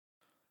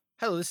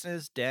Hello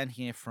listeners, Dan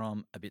here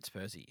from A Bit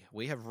Spursy.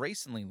 We have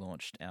recently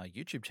launched our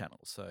YouTube channel,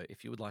 so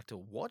if you would like to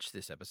watch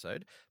this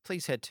episode,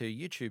 please head to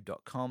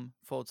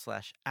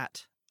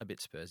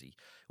youtube.com/@abitspursy.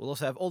 We'll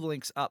also have all the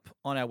links up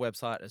on our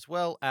website as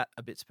well at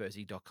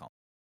abitspursy.com.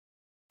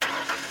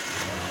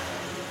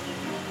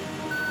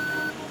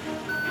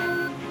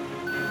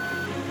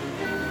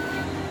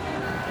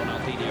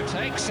 Ronaldinho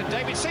takes and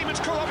David Seaman's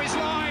caught off his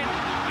line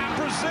and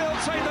Brazil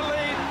take the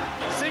lead.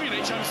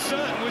 Simic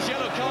uncertain was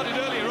yellow carded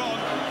earlier on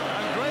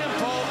and Graham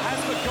Paul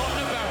has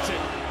forgotten about it.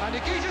 And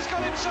Nikita's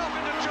got himself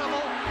into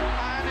trouble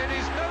and it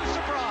is no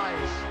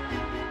surprise.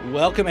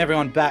 Welcome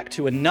everyone back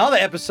to another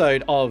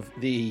episode of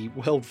the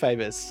world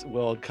famous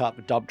World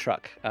Cup Dub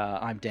Truck.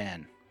 I'm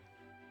Dan.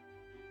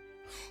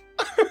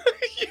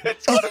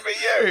 It's got to be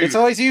you. It's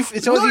always you.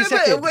 It's always you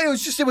second.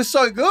 It was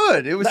so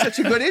good. It was such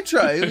a good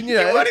intro. You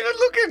weren't even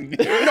looking.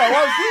 No,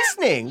 I was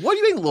listening. What do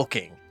you mean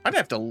looking? I don't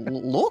have to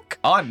look.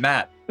 I'm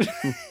Matt.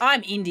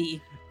 I'm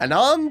Indy. And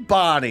I'm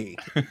Barney.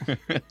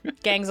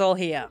 Gang's all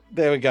here.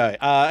 There we go.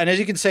 And as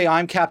you can see,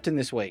 I'm captain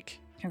this week.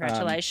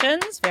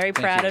 Congratulations. Very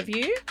proud of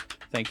you.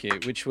 Thank you.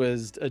 Which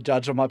was a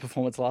judge on my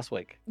performance last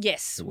week.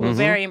 Yes, we were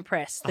very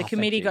impressed. The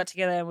committee got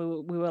together and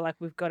we were like,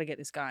 we've got to get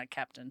this guy a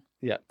captain.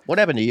 Yeah. What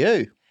happened to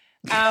you?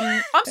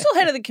 I'm still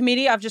head of the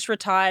committee. I've just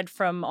retired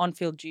from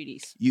on-field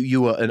duties.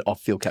 You were an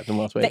off-field captain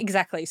last week.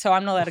 Exactly. So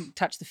I'm not allowed to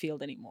touch the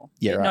field anymore.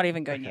 Yeah, right. Not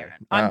even go near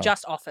it. I'm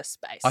just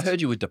office-based. I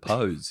heard you were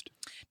deposed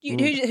Who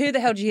the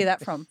hell did you hear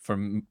that from?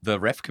 from the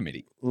ref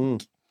committee.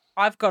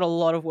 I've got a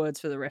lot of words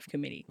for the ref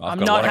committee. I've I'm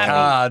got not a lot of happy.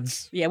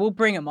 cards. Yeah, we'll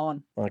bring them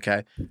on.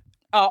 Okay.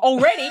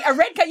 Already? A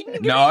red card? You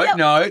didn't give me a-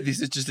 No,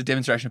 this is just a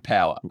demonstration of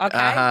power. Okay.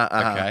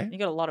 Okay. You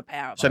got a lot of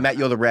power. So, Matt,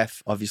 you're the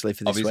ref, obviously,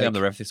 for this Obviously, week. I'm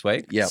the ref this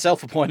week. Yeah.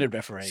 Self-appointed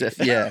referee.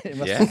 Yeah. It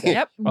must Yeah. be said.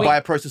 Yep. By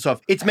a process of,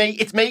 it's me.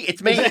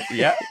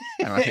 Yeah.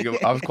 And I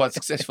think I was quite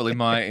successful in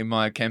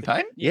my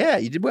campaign. Yeah,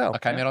 you did well. I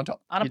came out on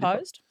top.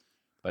 Unopposed.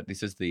 But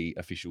this is the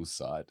official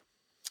side.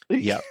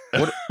 Yeah.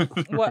 What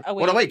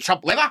What are we,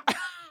 chop liver?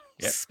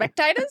 Yeah.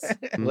 Spectators?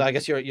 Well, I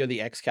guess you're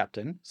the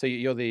ex-captain, so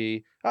you're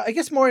the. I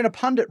guess more in a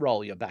pundit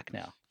role. You're back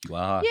now. You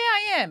are. Yeah,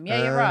 I am.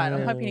 Yeah, you're right.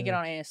 I'm hoping to get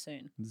on air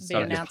soon. Be an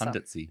Starting to announcer.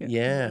 punditsy.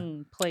 Yeah.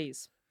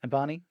 Please. And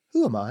Barney.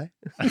 Who am I?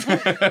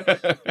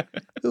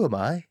 Who am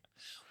I?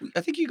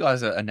 I think you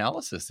guys are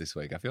analysis this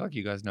week. I feel like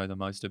you guys know the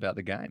most about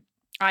the game.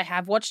 I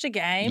have watched a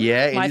game.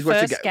 Yeah, my Indy's watched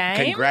first a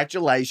game.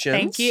 Congratulations.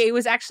 Thank you. It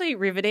was actually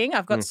riveting.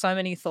 I've got so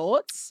many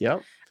thoughts.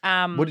 Yep.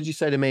 Um, What did you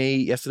say to me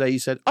yesterday? You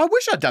said, I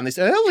wish I'd done this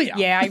earlier.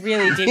 Yeah, I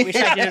really did wish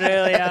I did it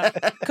earlier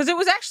because it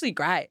was actually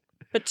great.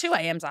 But 2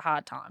 a.m.'s a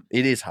hard time.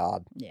 It is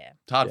hard. Yeah.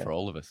 It's hard Yeah. for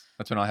all of us.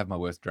 That's when I have my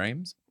worst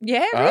dreams.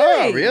 Yeah, really.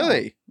 Oh,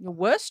 really? Your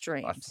worst I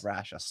dreams.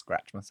 thrash, I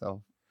scratch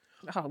myself.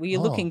 Oh, well, you're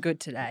Oh. looking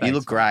good today. You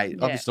look great. Yeah.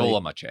 It's Obviously. all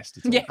on my chest.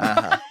 It's all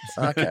Yeah.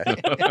 Okay.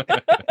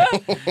 Not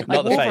the face.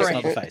 Wolverine.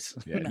 Not the face.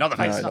 Yeah, No, not the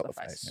face. No, not not the the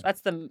face. face.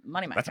 That's the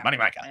moneymaker. That's a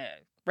moneymaker. Yeah.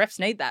 Refs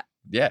need that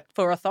Yeah.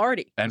 for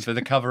authority. And for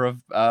the cover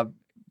of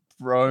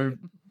Pro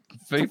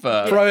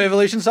FIFA. Pro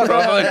Evolution Soccer. Pro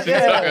Evolution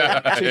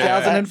Yeah. Soccer.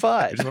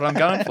 2005. Is what I'm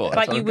going for. That's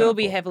But what you I'm will going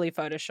be for. heavily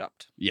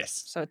photoshopped.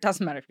 Yes. So it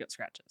doesn't matter if you've got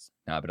scratches.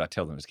 No, but I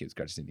tell them to keep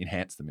scratches in.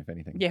 Enhance them, if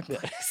anything. Yeah,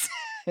 please.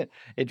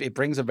 It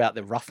brings about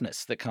the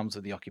roughness that comes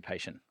with the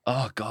occupation.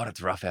 Oh, God,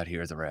 it's rough out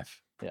here as a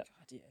ref. God,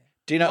 yeah.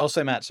 Do you know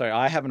also, Matt? Sorry,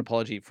 I have an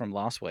apology from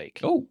last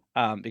week. Oh,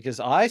 Because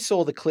I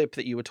saw the clip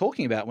that you were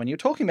talking about when you were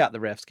talking about the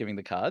refs giving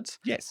the cards,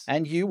 yes.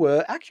 and you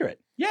were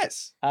accurate.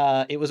 Yes.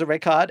 It was a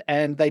red card,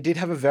 and they did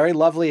have a very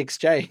lovely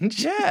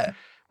exchange. Yeah.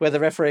 Where the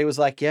referee was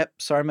like, "Yep,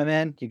 sorry, my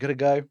man, you got to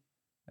go."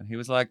 And he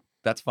was like,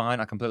 that's fine.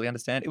 I completely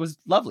understand. It was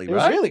lovely, It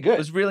was right? really good. It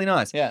was really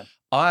nice. Yeah.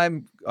 I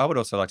would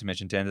also like to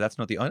mention, Dan, that's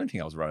not the only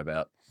thing I was right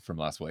about from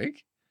last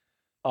week.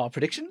 Oh,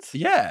 predictions?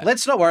 Yeah.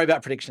 Let's not worry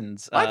about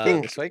predictions. I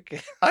think- this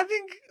week. I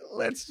think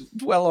let's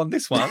dwell on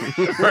this one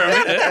for a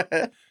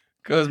minute.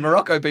 Because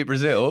Morocco beat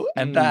Brazil,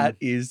 and that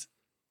is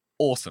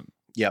awesome.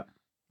 Yep.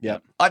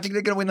 Yep. I think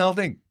they're going to win the whole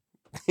thing.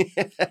 I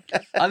think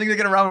they're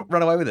going to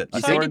run away with it.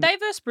 So did they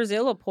verse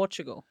Brazil or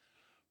Portugal?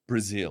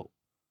 Brazil.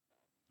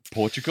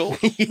 Portugal?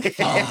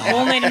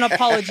 We'll need an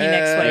apology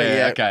next week.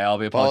 Yeah. Okay, I'll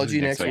be Apology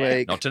apologizing next next week.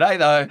 week. Not today,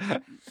 though.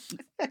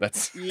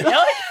 That's,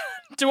 Really?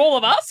 To all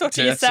of us or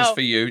to that's yourself? just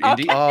for you,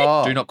 Indy.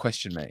 Oh. Do not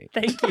question me.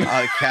 Thank you.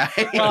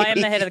 Okay. Well, I am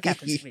the head of the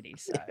captain's committee,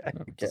 so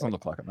Doesn't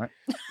look like it,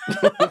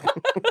 mate.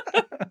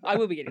 I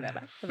will be getting that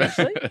back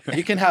eventually.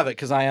 You can have it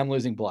because I am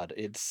losing blood.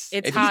 It's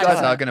It's If you hard.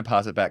 guys are going to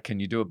pass it back, can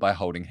you do it by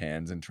holding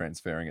hands and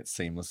transferring it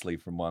seamlessly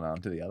from one arm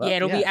to the other? Yeah,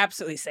 it'll be Yeah.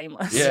 absolutely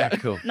seamless. Yeah,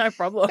 cool. No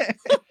problem.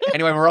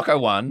 Anyway, Morocco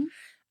won.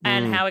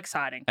 And how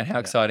exciting. And how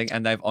exciting.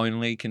 And they've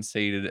only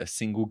conceded a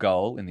single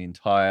goal in the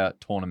entire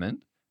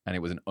tournament, and it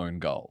was an own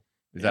goal.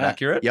 Is that Yeah.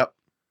 accurate? Yep.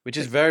 which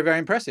is very, very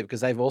impressive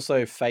because they've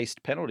also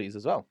faced penalties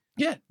as well.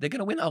 Yeah, they're going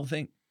to win the whole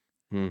thing.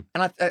 Hmm.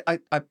 And I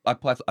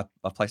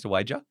placed a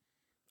wager.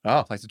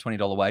 Oh, I placed a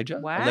 $20 wager.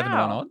 Wow. 11 to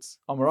 1 odds.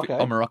 On Morocco.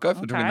 On Morocco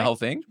for to win the Okay. whole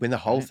thing. win the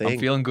whole thing. I'm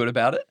feeling good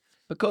about it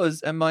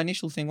because, and my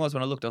initial thing was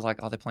when I looked, I was like,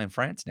 oh, they're playing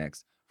France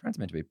next. France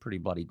meant to be pretty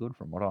bloody good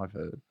from what I've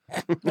heard.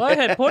 Well, I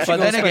heard Portugal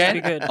But then supposed to be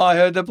again, good. I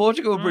heard that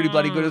Portugal were pretty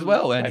bloody good as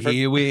well, and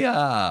here we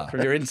are.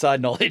 From your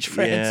inside knowledge,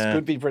 France Yeah.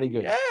 could be pretty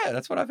good. Yeah,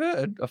 that's what I've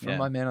heard from Yeah.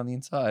 my man on the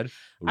inside,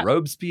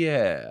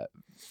 Robespierre.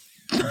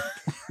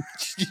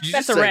 Did you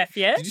That's just a ref,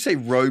 yeah? Did you say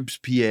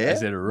Robespierre? I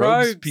said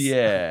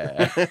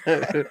Robespierre.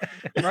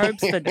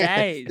 Robes for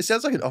days. It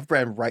sounds like an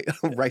off-brand Ray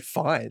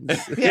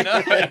Fiennes. You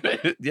know?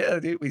 Yeah,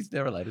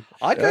 they're related.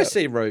 I'd go Yeah.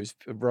 see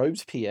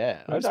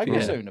Robespierre. I'd go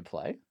Robespierre. see him to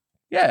play.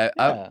 Yeah,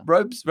 Yeah.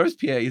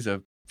 Robespierre is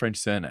a French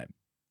surname.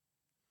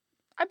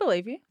 I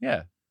believe you.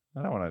 Yeah.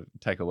 I don't want to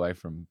take away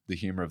from the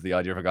humour of the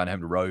idea of a guy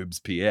named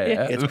Robespierre.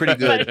 Yeah. It's pretty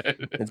good.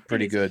 It's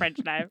pretty It is a good. French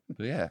name.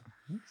 But yeah,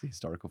 he's a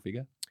historical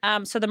figure.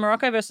 So the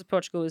Morocco versus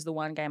Portugal is the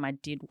one game I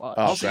did watch.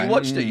 Oh, So you great.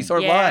 watched it. You saw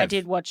it yeah, live. I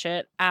did watch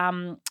it.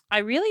 I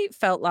really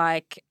felt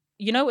like,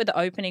 you know, with the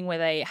opening where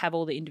they have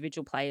all the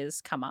individual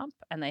players come up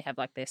and they have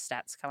like their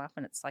stats come up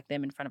and it's like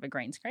them in front of a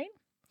green screen.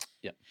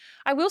 Yep.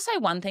 I will say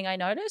one thing I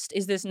noticed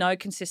is there's no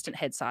consistent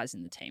head size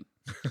in the team.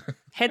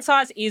 Head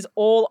size is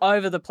all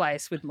over the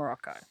place with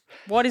Morocco.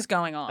 What is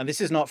going on? And this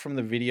is not from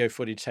the video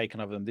footage taken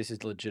of them. This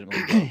is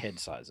legitimately their head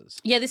sizes.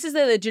 Yeah, this is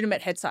the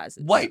legitimate head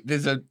sizes. Wait,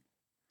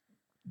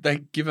 they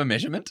give a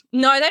measurement?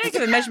 No, they don't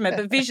give a measurement,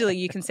 but visually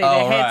you can see Oh,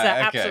 their heads right,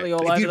 are okay. absolutely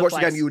all If over you'd the watch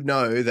place. the game, you would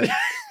know that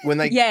when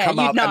they Yeah, come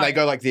you'd up know. and they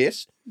go like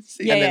this,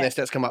 Yeah, and then yeah.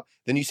 their stats come up,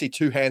 then you see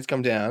two hands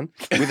come down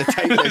with a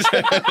tape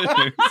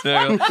measure.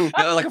 So,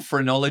 like a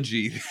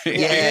phrenology thing.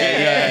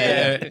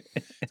 Yeah.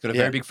 It's got a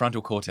Yeah. very big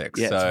frontal cortex.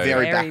 Yeah, so it's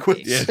very Very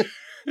backwards. Yeah.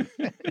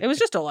 It was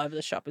just all over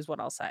the shop is what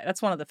I'll say.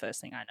 That's one of the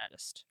first thing I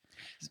noticed.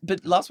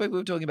 But last week we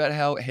were talking about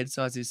how head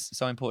size is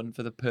so important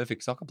for the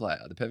perfect soccer player.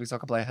 The perfect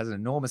soccer player has an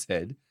enormous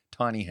head,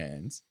 tiny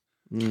hands.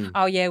 Mm.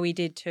 Oh, yeah, we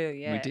did too.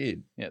 Yeah. We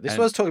did. Yeah, this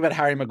And- was talking about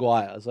Harry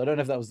Maguire, so I don't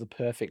know if that was the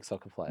perfect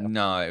soccer player.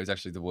 No, it was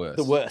actually the worst.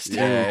 The worst.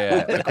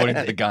 Yeah, according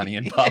to the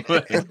Ghanaian pub.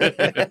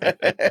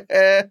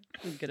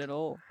 Good at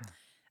all.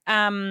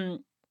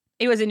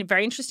 It was a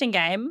very interesting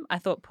game. I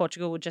thought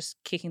Portugal were just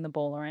kicking the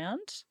ball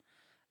around,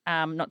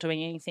 not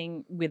doing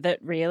anything with it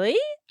really.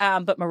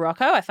 But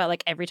Morocco, I felt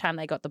like every time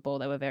they got the ball,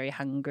 they were very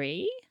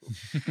hungry.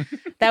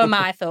 They were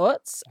my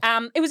thoughts.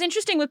 It was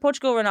interesting with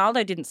Portugal.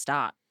 Ronaldo didn't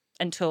start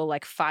until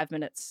like 5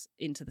 minutes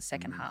into the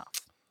second half,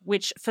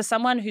 which for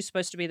someone who's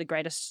supposed to be the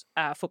greatest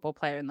football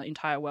player in the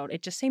entire world,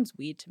 it just seems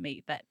weird to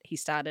me that he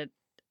started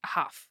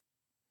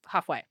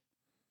halfway.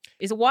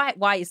 Is it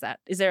why is that?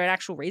 Is there an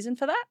actual reason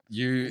for that?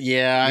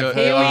 Yeah, I've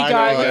Here heard- we I go.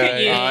 know- Look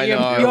at you. I You're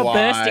know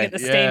bursting why. at the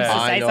seams Yeah. to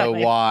I say know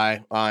something.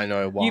 why. I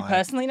know why. You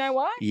personally know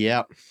why?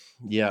 Yep.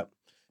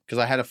 Because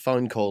I had a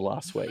phone call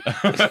last week You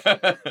had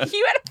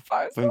a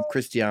phone from call?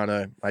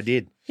 Cristiano. I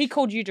did. He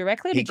called you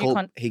directly? He Did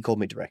you called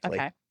me directly.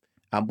 Okay.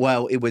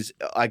 Well, it was.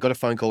 I got a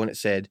phone call and it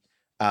said,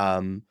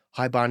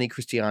 "Hi, Barney.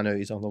 Cristiano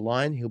is on the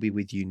line. He'll be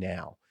with you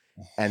now."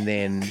 And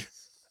then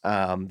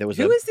there was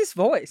Who is this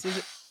voice? Is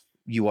it...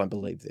 You won't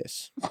believe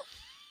this.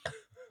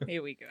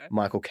 Here we go.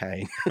 Michael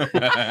Caine.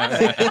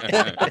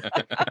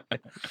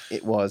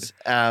 It was.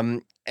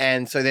 And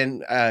so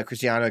then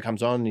Cristiano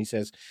comes on and he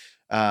says,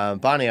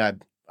 Barney, I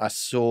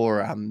saw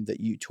that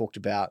you talked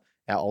about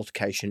our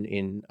altercation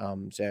in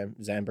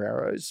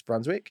Zambreros,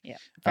 Brunswick. Yeah,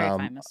 very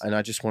famous. And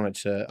I just wanted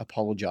to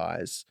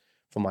apologize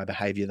for my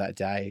behavior that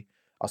day.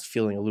 I was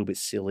feeling a little bit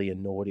silly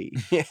and naughty.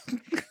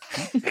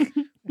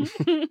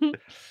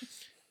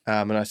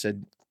 And I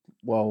said,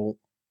 well,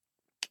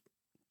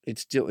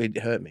 it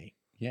hurt me.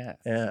 Yeah.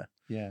 Yeah.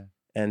 Yeah.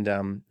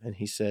 And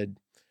he said,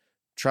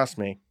 trust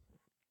me,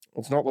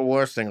 it's not the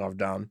worst thing I've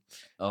done.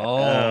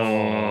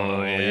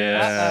 Oh,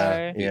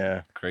 yeah. Uh-oh.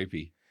 Yeah.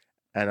 Creepy.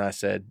 And I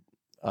said,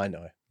 I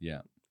know.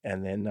 Yeah.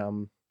 And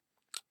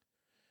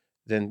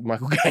then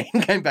Michael Caine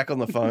came back on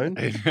the phone.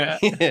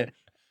 Yeah.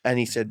 And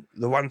he said,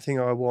 the one thing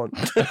I want,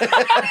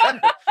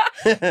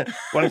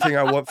 one thing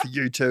I want for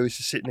you two is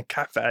to sit in a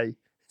cafe,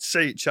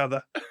 see each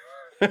other.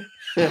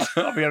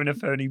 I'll be having a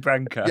Fernie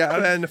Branca. Yeah,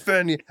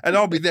 and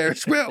I'll be there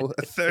as well,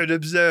 a third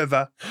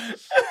observer.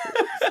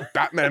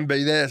 Batman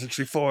be there, there's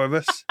actually four of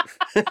us.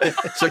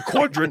 It's a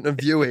quadrant of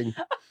viewing.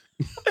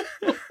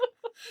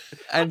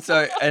 And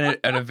so, and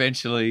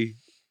eventually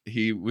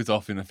he was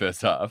off in the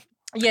first half.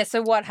 Yeah,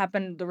 so what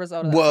happened, the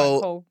result of that Well-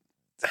 phone call?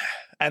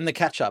 And the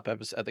catch-up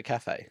episode at the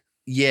cafe.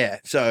 Yeah,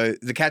 so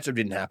the catch-up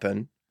didn't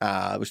happen.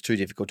 It was too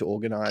difficult to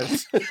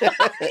organise. He's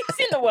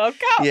in the World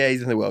Cup. Yeah,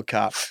 he's in the World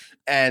Cup.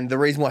 And the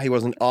reason why he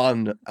wasn't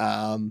on,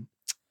 I'm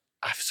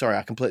sorry,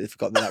 I completely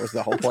forgot that was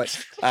the whole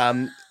point.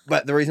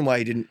 But the reason why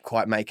he didn't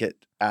quite make it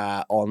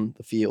on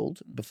the field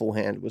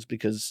beforehand was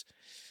because,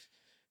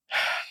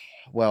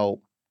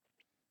 well,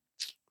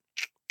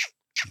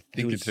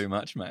 Thinking was- too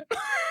much, mate.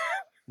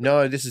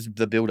 no, this is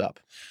the build-up.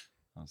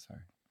 Oh,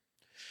 sorry.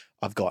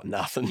 I've got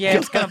nothing. Yeah,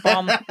 it's going to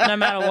bomb no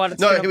matter what. It's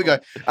No, gonna here we go.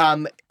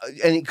 And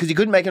because he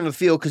couldn't make it on the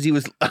field because he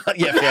was,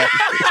 yeah, fair.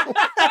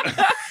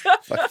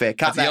 Fuck, fair.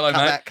 Cut That's a yellow,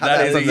 cut mate. cut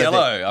That is from a the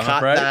yellow, thing. I'm cut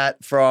afraid.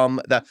 that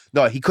from the.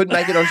 No, he couldn't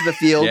make it onto the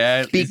field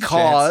Yeah, there's a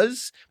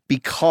chance.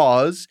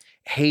 because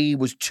he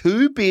was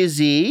too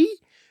busy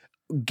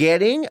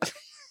getting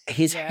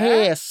his Yeah.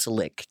 hair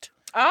slicked.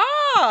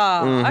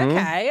 Oh, Mhm.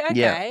 okay.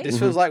 Yeah. This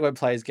feels like when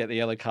players get the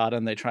yellow card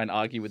and they try and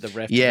argue with the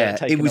ref. To Yeah, get it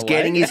taken it was away.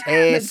 getting his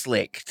hair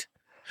slicked.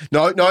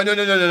 No, I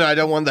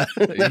don't want that.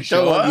 you Don't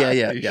sure? want- yeah,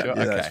 Are you yeah, sure?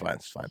 that's Okay. fine.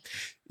 That's fine.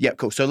 Yeah,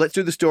 cool. So let's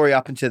do the story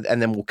up until,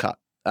 and then we'll cut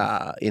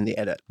in the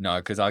edit. No,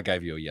 because I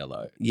gave you a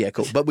yellow. Yeah,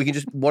 cool. But we can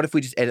just. What if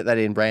we just edit that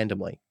in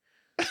randomly?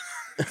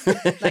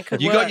 That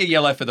could You work. got your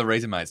yellow for the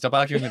reason, mate. Stop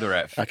arguing with the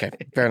ref. Okay,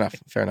 fair enough.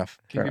 Fair enough.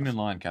 Keep Fair him enough. in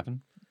line,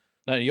 Captain.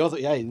 No,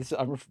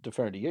 I'm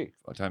deferring to you.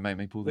 Oh, don't make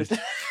me pull this. No,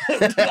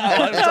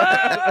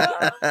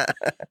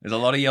 There's a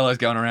lot of yellows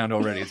going around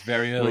already. It's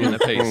very early in the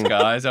piece,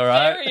 guys. All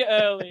right. Very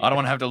early. I don't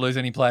want to have to lose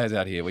any players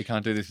out here. We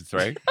can't do this with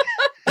 3.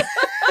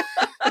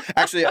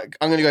 Actually, I'm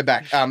going to go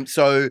back.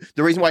 So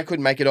the reason why I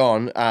couldn't make it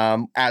on,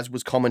 as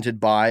was commented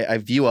by a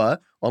viewer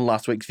on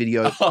last week's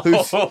video,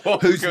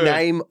 whose Good.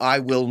 name I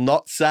will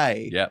not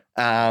say. Yep.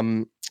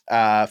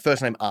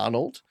 First name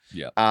Arnold.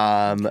 Yep.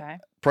 Okay.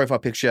 Profile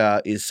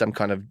picture is some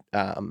kind of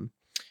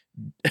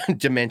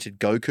demented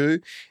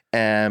Goku.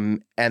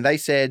 And they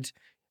said,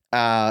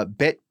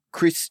 bet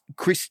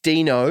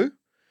Cristino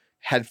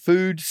had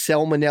food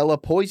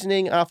salmonella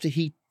poisoning after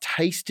he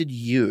tasted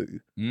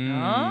you.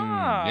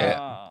 Yeah.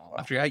 Oh.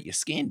 After you ate your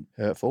skin.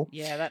 Hurtful.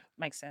 Yeah, that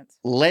makes sense.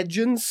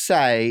 Legends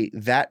say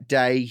that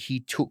day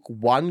he took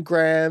 1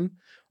 gram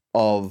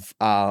of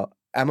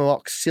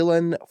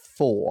amoxicillin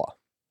 4,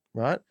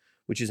 right?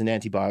 Which is an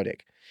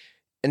antibiotic.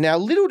 And now,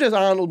 little does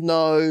Arnold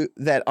know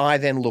that I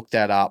then looked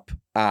that up.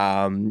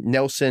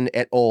 Nelson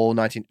et al.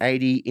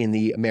 1980 in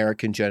the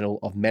American Journal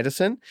of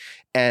Medicine.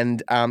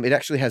 And it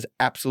actually has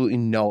absolutely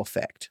no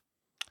effect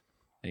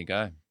There you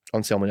go.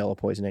 on salmonella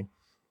poisoning.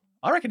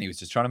 I reckon he was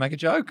just trying to make a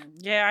joke.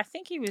 Yeah, I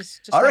think he was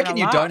just. I reckon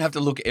having a you don't laugh. have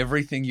to look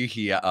everything you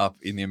hear up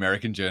in the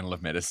American Journal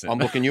of Medicine. I'm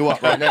looking you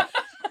up right now.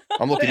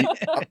 I'm looking.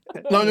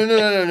 No.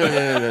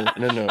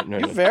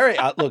 You're very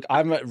look.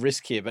 I'm at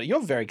risk here, but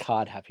you're very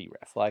card happy,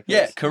 ref. Like, Yeah,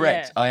 let's-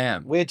 correct. Yeah. I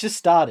am. we're just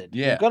started.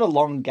 Yeah. We've got a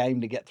long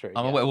game to get through.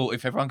 I'm yeah. aware. Well,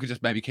 if everyone could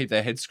just maybe keep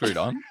their heads screwed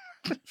on,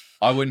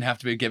 I wouldn't have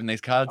to be given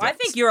these cards. I out.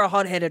 think you're a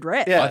hot-headed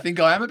ref. Yeah. I think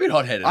I am a bit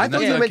hot-headed. I and thought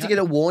that's you were meant to okay.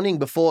 get a warning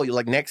before. You're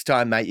like, next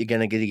time, mate, you're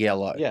going to get a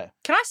yellow. Yeah.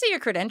 Can I see your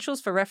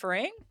credentials for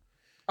refereeing?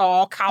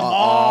 Oh, come Oh.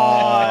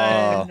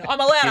 on. I'm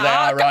allowed Here to they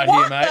are argue. right What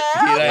here, mate.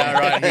 the Here they hell?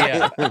 are right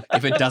here.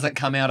 If it doesn't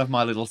come out of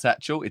my little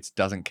satchel, it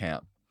doesn't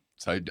count.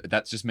 So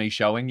that's just me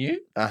showing you.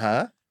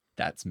 Uh-huh.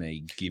 That's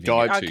me giving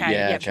Don't- it to Okay, you.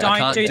 yeah, okay. I don't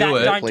can't do that. do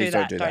it. Don't Please do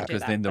don't that. do Don't that. do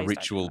Because that. then the Please don't do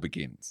ritual that.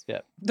 begins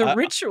The I-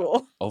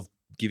 ritual. of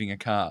giving a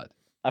card.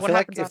 I What feel like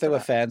happens if after there were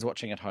that? fans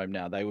watching at home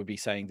now, they would be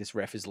saying this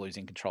ref is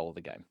losing control of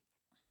the game.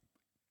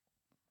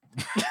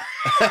 Is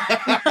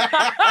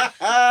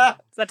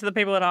that to the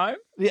people at home?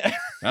 Yeah.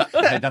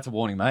 Hey, that's a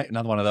warning, mate.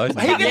 Another one of those.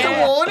 He gets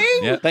Yeah. a warning?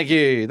 Yeah. Thank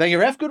you,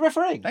 ref. Good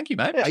refereeing. Thank you,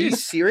 mate. Are you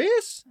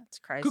serious? That's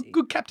crazy.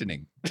 Good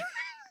captaining.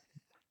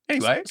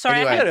 Anyway, Sorry,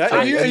 Anyway, I had, anyway, are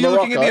I- you, in are you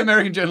looking at Morocco- the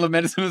American Journal of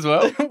Medicine as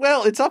well?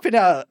 Well, it's up in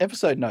our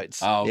episode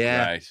notes. Oh,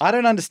 Yeah. great. I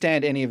don't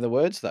understand any of the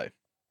words though.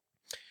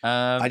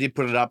 I did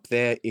put it up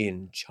there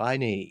in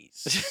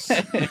Chinese.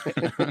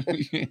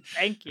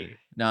 thank you.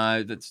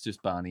 No, that's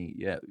just Barney.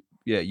 Yeah,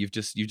 You've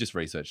just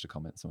researched a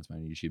comment someone's made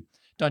on YouTube.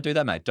 Don't do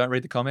that, mate. Don't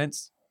read the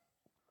comments.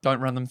 Don't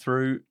run them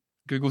through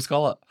Google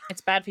Scholar.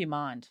 It's bad for your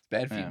mind. It's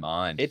bad for Yeah. your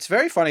mind. It's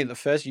very funny. The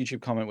first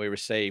YouTube comment we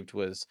received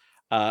was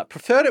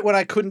preferred it when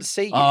I couldn't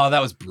see you. Oh,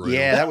 that was brutal.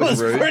 Yeah, that was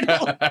rude.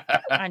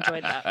 I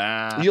enjoyed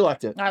that. You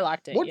liked it. I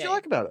liked it. What did yeah. you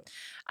like about it?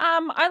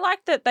 I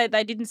liked that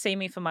they didn't see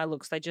me for my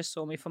looks. They just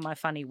saw me for my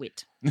funny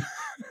wit.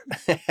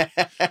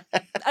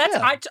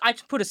 I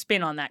put a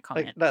spin on that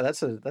comment. Like, no,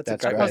 that's a That's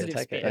great way to positive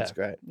take spin. it. That's Yeah.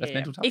 great. That's Yeah.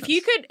 mental If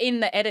you toughness. could, in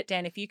the edit,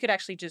 Dan, if you could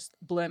actually just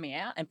blur me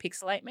out and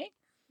pixelate me,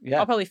 Yeah.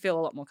 I'll probably feel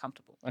a lot more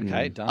comfortable.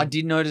 Okay, done. I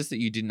did notice that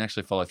you didn't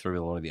actually follow through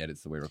with a lot of the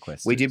edits that we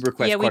requested. We did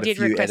request Yeah, we quite did a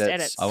few request edits.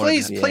 edits. I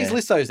wanted Please Yeah.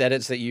 list those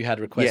edits that you had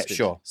Yeah, requested.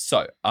 sure.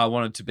 So I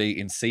wanted to be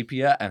in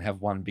sepia and have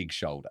one big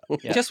shoulder.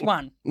 Yeah. Just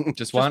one.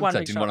 Just one, one so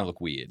I big didn't want to shoulder.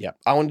 look weird. Yeah.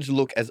 I wanted to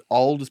look as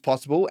old as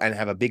possible and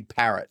have a big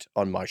parrot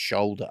on my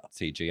shoulder.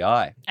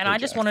 CGI. And I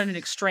just Okay. wanted an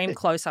extreme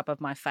close up of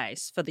my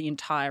face for the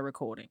entire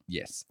recording.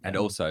 Yes. And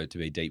also to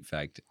be deep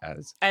faked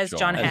as John As Howard.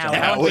 John I want to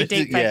Howard, be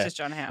deep yeah. faked as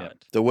John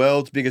Howard. The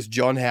world's biggest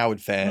John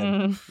Howard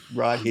fan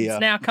right here. It's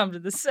now come to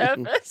the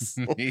surface.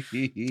 Well,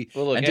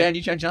 look, and yeah. Dan,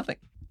 you changed nothing.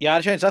 Yeah,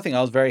 I changed nothing.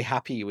 I was very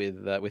happy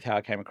with how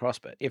I came across.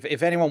 But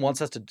if anyone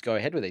wants us to go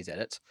ahead with these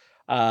edits,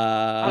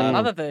 I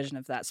love a version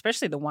of that,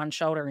 especially the one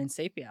shoulder in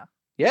sepia.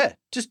 yeah,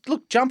 just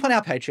look, jump on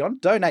our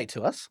Patreon, donate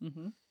to us,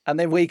 hmm and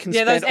then we can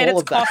Yeah, those spend all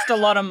edits of that. cost a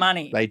lot of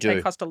money. They do.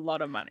 They cost a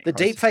lot of money. The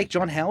deep fake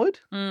John Howard.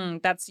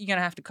 That's you're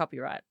gonna have to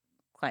copyright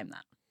claim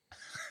that.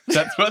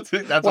 That's what's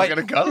Wait. going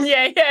to cost.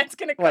 Yeah, it's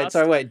gonna cost.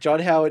 Wait. John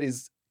Howard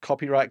is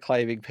copyright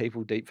claiming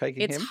people deep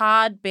faking It's him.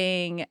 hard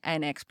being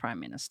an ex-prime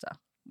minister.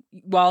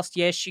 Whilst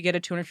yes, you get a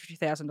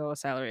 $250,000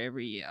 salary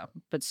every year,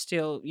 but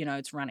still,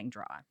 it's running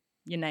dry.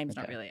 Your name's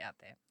not Okay. really out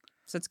there,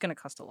 so it's going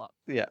to cost a lot.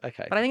 Yeah.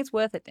 Okay. But I think it's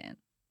worth it, Dan.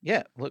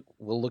 Yeah. Look,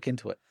 we'll look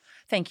into it.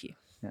 Thank you.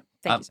 Yeah.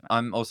 Thank you so much.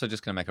 I'm also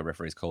just going to make a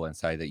referee's call and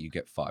say that you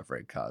get 5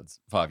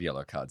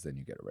 yellow cards, then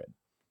you get a red.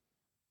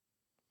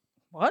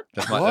 What?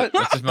 That's my What?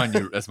 that's just my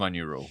new that's my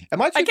new rule.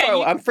 Am I too Okay, far?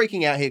 you- I'm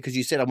freaking out here because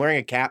you said I'm wearing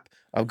a cap.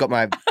 I've got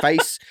my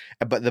face,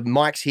 but the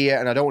mic's here,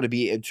 and I don't want to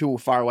be too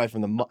far away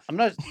from the mic. I'm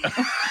not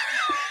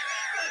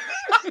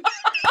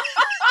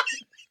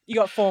You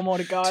got 4 more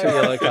to go. 2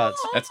 yellow cards.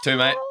 That's 2,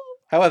 mate.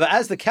 However,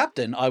 as the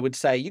captain, I would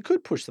say you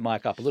could push the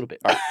mic up a little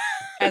bit.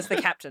 As the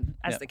captain.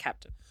 Yeah. The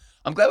captain.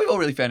 I'm glad we've all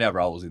really found our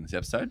roles in this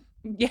episode.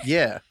 Yeah.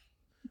 Yeah,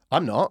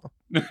 I'm not.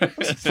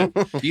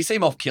 You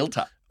seem off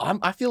kilter.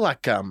 I feel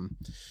like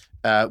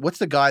what's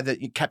the guy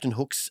that Captain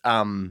Hook's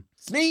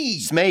Smee.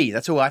 Smee?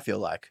 That's who I feel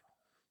like.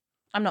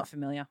 I'm not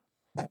familiar.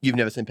 You've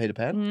never seen Peter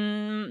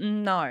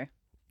Pan? No.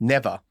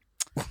 Never.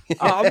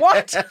 Oh,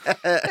 what?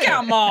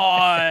 Come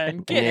on.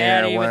 Get Yeah,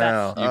 out of here with that.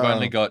 wow. You've Oh.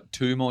 only got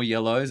 2 more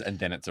yellows, and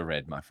then it's a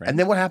red, my friend. And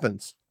then what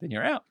happens? then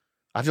you're out.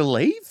 I have to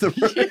leave the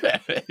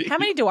room. How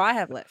many do I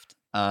have left?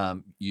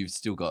 You've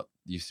still got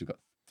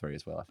 3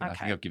 as well. I think. I Okay.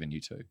 think I've given you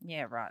 2,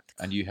 Yeah, right.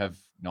 and you have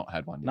not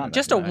had one. None.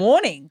 Just a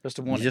warning. Just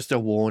a warning. Just a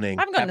warning.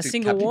 I haven't gotten a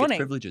single Captain gets warning.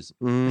 privileges.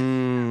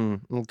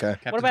 Okay.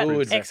 What about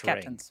Good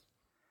ex-captains?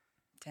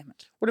 Damn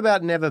it. What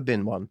about never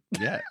been one?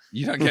 Yeah,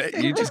 you don't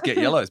get. You just get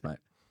yellows, mate.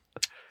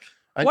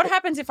 What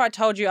happens if I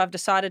told you I've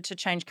decided to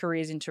change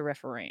careers into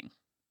refereeing?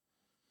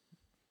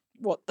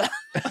 What the?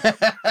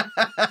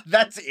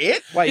 That's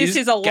it? Wait, you This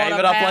just is a lot gave of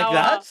it up power. like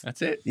that?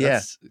 That's it. Yeah.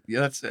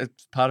 That's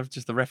it's part of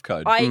just the ref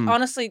code. I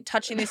honestly,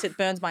 touching this, it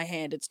burns my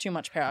hand. It's too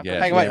much power. Yeah.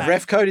 Hang on, Yeah. wait.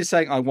 Ref code is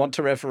saying I want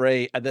to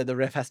referee, and then the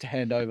ref has to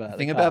hand over. The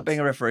thing about being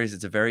a referee is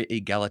it's a very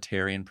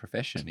egalitarian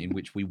profession in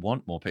which we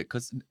want more people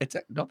because it's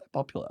not that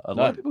popular. A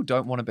lot of people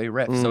don't want to be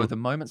refs. So at the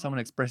moment someone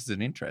expresses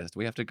an interest,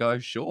 we have to go,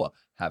 sure,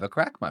 have a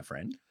crack, my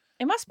friend.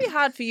 It must be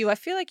hard for you. I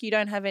feel like you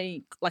don't have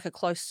any, like a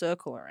close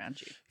circle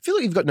around you. I feel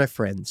like you've got no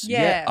friends.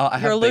 Yeah, I you're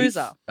have a Beef.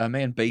 loser.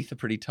 Me and Beef are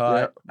pretty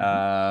tight.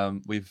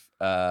 We've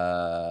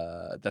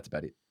that's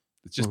about it.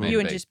 It's just me You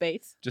and and Beef. just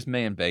Beath. Just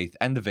me and Beef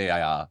and the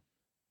VAR.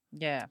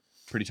 Yeah.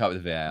 Pretty tight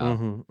with the VAR.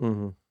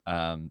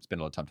 Spend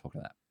a lot of time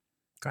talking about that.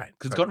 Great.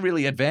 Because it's gotten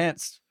really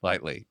advanced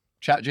lately.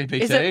 Chat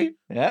GPT. Is it-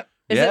 Yeah.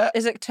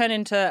 Is it turned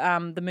into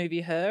the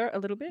movie Her a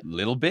little bit?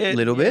 Little bit.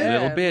 Little bit? Yeah,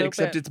 Little a bit, little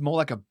except bit. it's more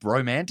like a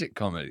romantic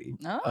comedy.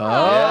 Oh, Oh,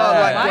 Yeah.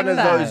 like one of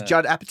that. those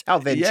Judd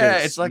Apatow ventures. Yeah,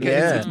 it's like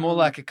yeah. it's more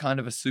like a kind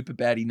of a super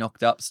baddie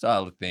knocked up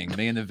style of thing.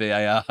 Me and the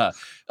VAR,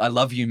 I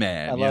love you,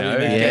 man. I you love you, know,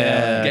 man. Getting,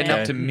 Yeah. getting Yeah.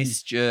 up to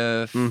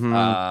mischief.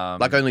 Mhm.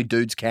 like only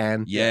dudes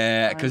can.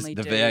 yeah, because Only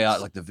the dudes. VAR,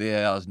 like the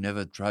VAR's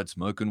never tried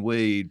smoking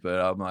weed, but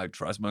I'm like,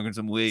 try smoking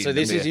some weed. So And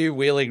the this is VAR you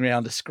wheeling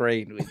around the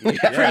screen with you.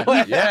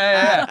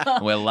 yeah.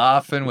 We're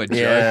laughing, we're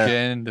Yeah.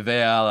 joking. The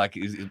VAR, like,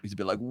 he's a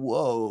bit like,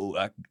 whoa,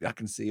 I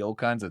can see all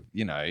kinds of,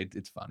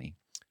 it's funny.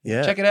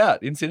 Yeah. Check it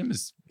out in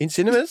cinemas. In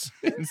cinemas?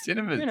 In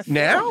cinemas. You're in a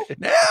Now?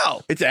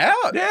 Now. It's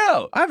out.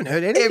 Now. I haven't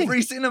heard anything.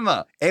 Every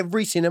cinema.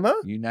 Every cinema?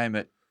 You name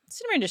it.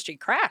 Cinema industry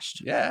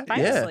crashed. Yeah.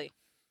 Famously.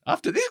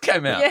 After this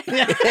came out.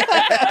 Yeah.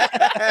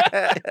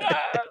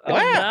 Oh,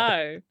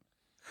 no.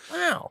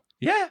 Wow.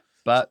 Yeah.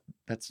 But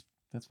that's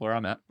where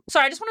I'm at.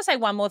 Sorry, I just want to say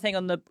one more thing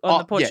on the Oh,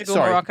 yeah, Portugal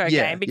sorry. Morocco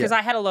Yeah, game because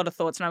I had a lot of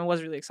thoughts and I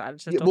was really excited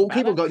to talk Well, about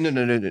people it. go,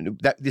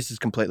 no. This is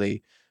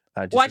completely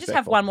Well, I just have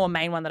disrespectful. one more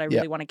main one that I really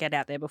Yeah. want to get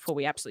out there before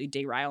we absolutely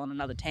derail on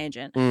another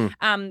tangent.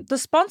 Mm. The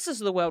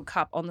sponsors of the World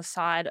Cup on the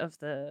side of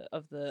the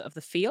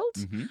field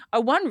Mhm.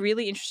 are one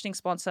really interesting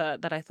sponsor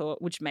that I thought,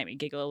 which made me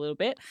giggle a little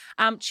bit.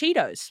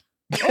 Cheetos.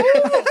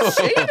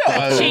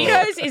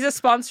 Cheetos is a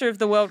sponsor of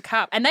the World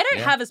Cup, and they don't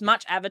Yeah. have as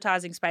much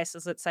advertising space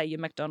as, let's say, your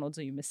McDonald's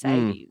or your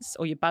Mercedes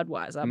or your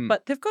Budweiser,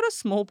 but they've got a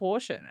small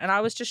portion. And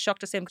I was just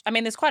shocked to see them. I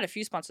mean, there's quite a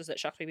few sponsors that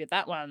shocked me, but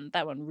that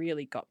one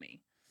really got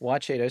me. Why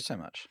Cheetos so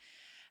much?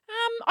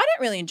 I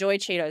don't really enjoy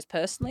Cheetos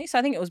personally, so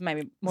I think it was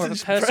maybe more of a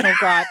personal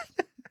gripe.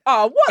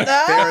 Oh, what the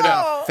Fair hell?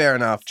 enough. Fair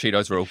enough.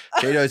 Cheetos rule.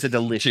 Cheetos are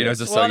delicious.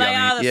 Cheetos are so Well, they yummy.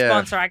 are the Yeah.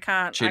 sponsor. I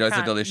can't. Cheetos are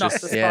Knock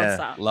delicious. the Yeah.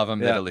 sponsor. Love them.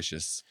 Yeah. They're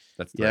delicious.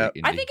 That's the Yeah.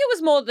 indie. I think it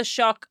was more the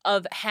shock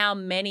of how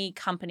many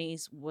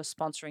companies were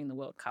sponsoring the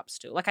World Cup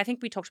still. Like, I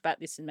think we talked about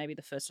this in maybe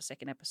the first or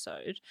second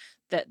episode,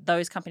 that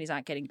those companies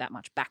aren't getting that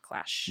much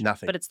backlash.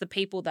 Nothing. But it's the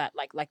people that,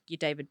 like your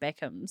David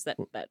Beckhams, that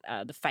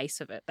the face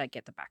of it, that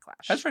get the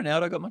backlash. Has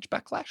Ronaldo got much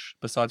backlash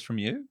besides from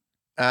you?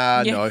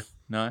 Yeah. No.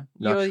 No.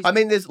 You're- I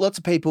mean, there's lots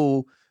of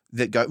people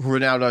that go,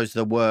 Ronaldo's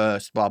the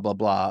worst, blah, blah,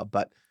 blah.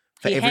 But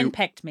for He every...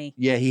 henpecked me.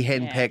 Yeah, he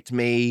henpecked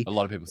me. A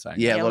lot of people saying.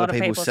 Yeah, that. a lot of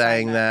people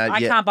saying that. I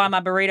Yeah. can't buy my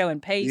burrito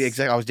in peace. Yeah,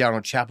 exactly. I was down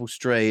on Chapel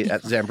Street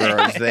at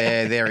Zambro's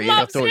there. There he is. I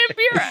Love thought,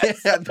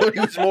 Zamburas. I thought he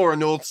was more a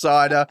North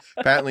Sider.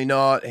 Apparently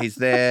not. He's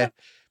there.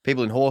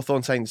 People in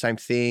Hawthorne saying the same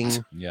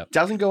thing. Yep.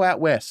 Doesn't go out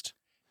west.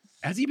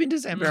 Has he been to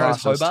Zambora's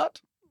Classist.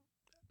 Hobart?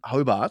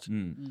 Hobart.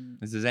 Mm.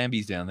 There's the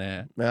Zambies down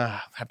there.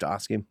 Have to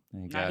ask him.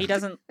 There you No, go. he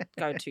doesn't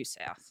go too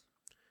south.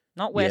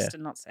 Not west Yeah.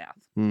 and not south.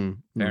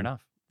 Fair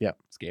enough. Yep.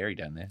 Scary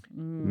down there.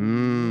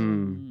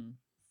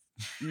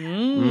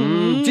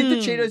 Did the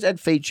Cheetos ad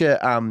feature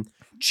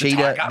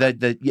cheetah? tiger.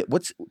 The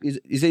what's is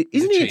it?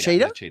 He's Isn't he a cheetah?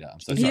 He's a cheetah. I'm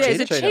so He's a Yeah, sorry.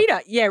 it's a cheetah.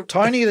 cheetah. Yeah.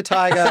 Tony the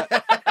Tiger.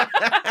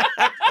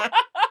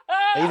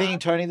 Are you thinking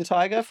Tony the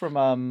Tiger from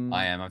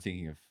I am. I'm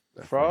thinking of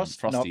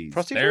Frost? No, Frosties.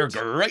 Frosty They're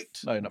Flakes? great.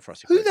 No, not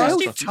Frosty Who Flakes. the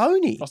hell's Frosty-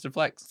 Tony? Frosted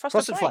Flakes.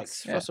 Frosted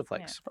Flakes. Yeah. Frosted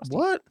Flakes.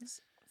 What?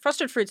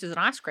 Frosted Fruits is an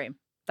ice cream.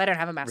 They don't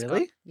have a mascot.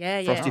 Really? Yeah,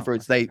 yeah. Frosty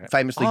Fruits. They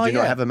famously Oh, do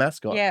not yeah. have a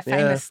mascot. Yeah,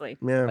 famously.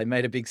 Yeah. They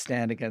made a big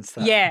stand against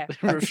that. Yeah.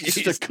 It's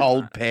just a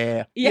cold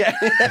pear. Yeah.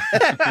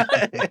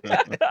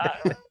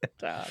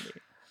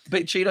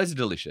 But Cheetos are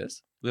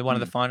delicious. They're one of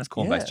the finest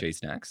corn-based Yeah. cheese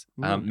snacks.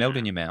 Mm. Melt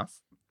in your mouth.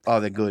 Oh,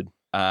 they're good.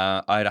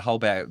 I had a whole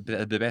bag.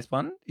 The best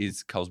one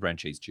is Coles brand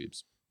cheese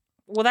tubes.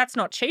 Well, that's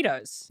not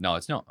Cheetos. No,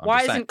 it's not. I'm Why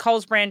just saying, isn't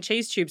Coles brand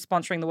cheese tube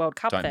sponsoring the World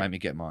Cup Don't then? make me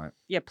get my.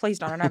 Yeah, please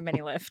don't. I don't have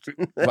many left.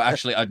 Well,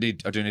 actually, I do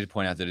need to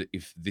point out that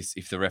if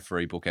the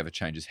referee book ever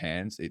changes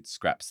hands, it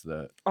scraps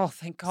the. Oh,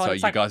 thank God. So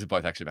It's you like, guys are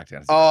both actually back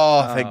down.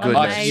 Oh, thank Oh,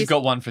 goodness. amazing. You've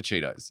got one for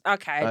Cheetos,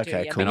 okay, I do.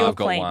 Okay, Yeah, cool. but and you're I've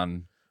got clean.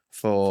 one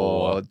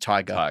For for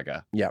Tiger.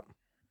 Tiger.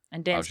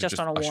 And I Dan's should just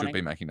on a I warning. should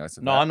be making notes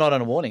of No, that. I'm not on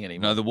a warning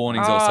anymore. No, the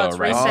warning's Oh, also it's a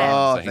red reset. stand,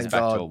 Oh, so he's thank back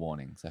God. to a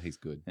warning, so he's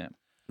good. Yeah.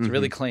 It's a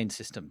really clean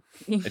system.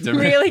 It's a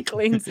really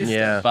clean system.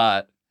 Yeah.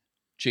 But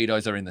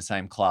Cheetos are in the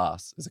same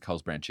class as a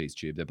Coles brand cheese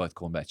tube. They're both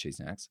corn-based cheese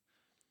snacks.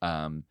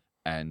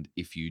 And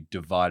if you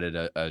divided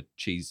a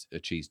cheese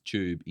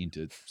tube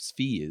into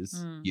spheres,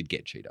 Mm. you'd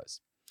get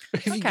Cheetos.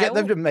 If you Okay, get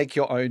them well- to make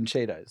your own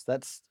Cheetos,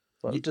 that's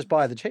well, just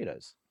buy the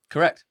Cheetos.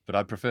 Correct, but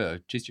I prefer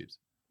cheese tubes.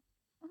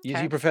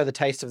 Okay. You prefer the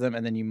taste of them,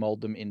 and then you mold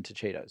them into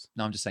Cheetos.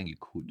 No, I'm just saying you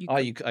could. You Oh,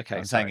 you okay?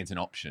 I'm sorry. saying it's an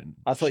option.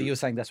 I thought you were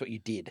saying that's what you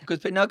did. Because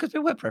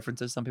people have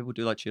preferences. Some people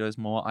do like Cheetos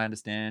more. I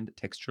understand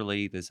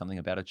texturally. There's something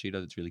about a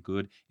Cheeto that's really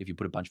good. If you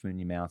put a bunch of them in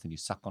your mouth and you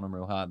suck on them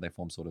real hard, they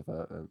form sort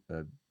of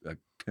a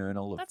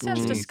kernel of That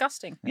sounds Mm.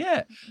 disgusting.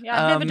 Yeah,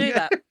 Yeah, I'd never do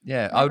that.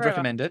 yeah. I would Never ever.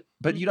 recommend it.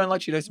 But you don't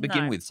like Cheetos to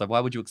begin No. with, so why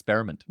would you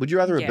experiment? Would you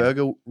rather Yeah. a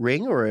burger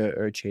ring or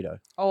a Cheeto?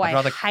 Oh, I'd I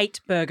rather- hate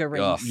burger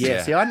rings. Oh, Yeah.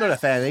 Yeah. See, I'm not a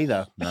fan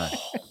either. No,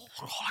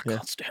 I Yeah.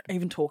 can't stand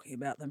even talking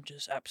about them.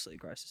 Just absolutely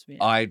grosses me.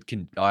 I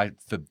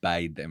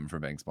forbade them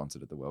from being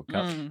sponsored at the World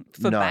Cup.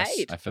 Forbade.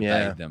 Nice. I forbade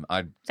Yeah. them.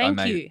 Thank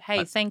I made, you.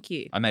 Hey, thank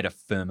you. I made a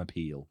firm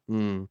appeal.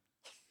 Mm.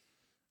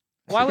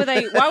 Why were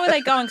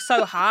they going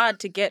so hard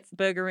to get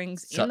burger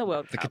rings So in the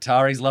World The Cup?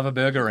 Qataris love a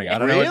burger ring. I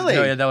don't know what to Really?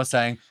 tell you. They were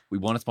saying, we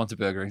want to sponsor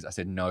burger rings. I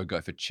said, no,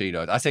 go for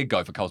Cheetos. I said,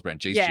 go for Coles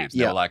brand cheese Yeah. tubes.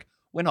 They Yeah. were like,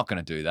 we're not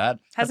going to do that.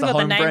 That's Hasn't a got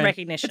the home name brand-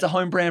 recognition. It's a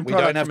home brand We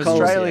don't product have from Coles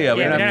here. Australia. Yeah, we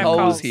we don't don't have have Coles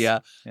Coles.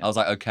 here. Yeah. I was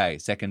like, okay,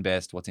 second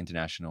best. What's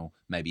international?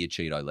 Maybe a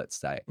Cheeto, let's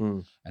say.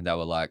 Mm. And they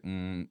were like,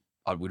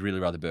 I would really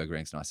rather burger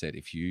rings. And I said,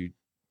 if you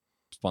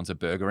sponsor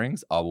burger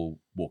rings, I will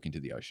walk into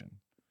the ocean.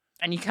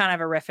 And you can't have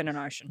a ref in an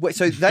ocean. Wait,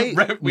 so they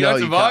We no, don't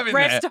you survive in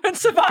Refs there. don't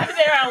survive.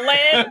 They're a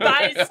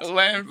land-based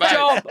Land-based.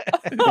 job.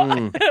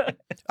 Mm.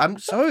 I'm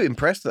so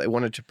impressed that they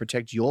wanted to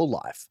protect your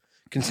life,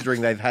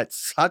 considering they've had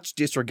such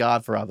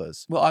disregard for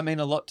others. Well, I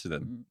mean a lot to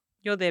them.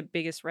 You're their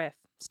biggest ref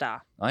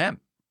star. I am.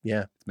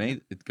 Yeah. It's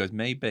me. It goes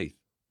me, Beef.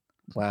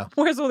 Wow.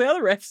 Where's all the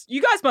other refs?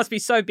 You guys must be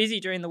so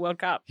busy during the World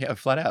Cup. Yeah,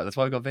 flat out. That's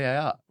why we got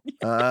VAR.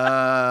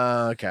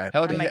 Okay.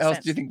 How That makes else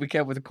sense. do you think we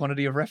came up with the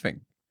quantity of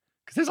reffing?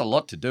 Because there's a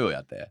lot to do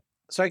out there.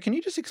 So, can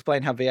you just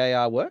explain how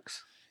VAR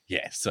works?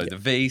 Yeah, so the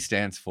V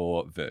stands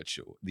for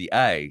virtual. The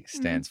A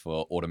stands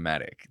for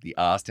automatic. The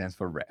R stands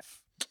for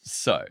ref.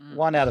 So,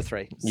 1 out of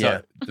 3.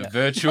 Yeah. the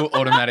virtual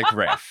automatic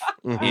ref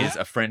Mhm. is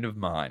a friend of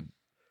mine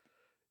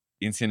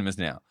in cinemas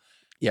now.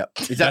 Yep.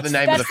 Is that the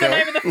name That's of the the film?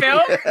 name of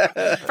the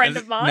film. Friend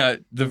of mine. No,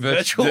 the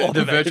virtual virtual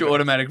automatic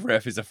automatic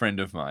ref is a friend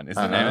of mine. It's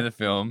the name Uh-huh. of the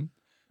film.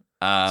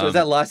 So, is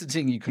that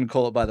licensing? You can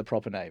call it by the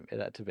proper name. It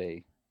had to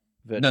be.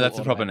 No, that's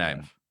the proper automatic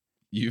name. ref.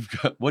 You've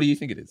got. What do you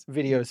think it is?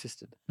 Video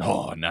assisted.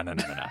 Oh no!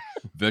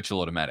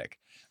 Virtual automatic.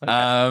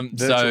 Virtual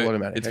So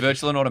automatic, it's okay.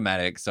 virtual and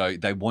automatic. So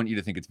they want you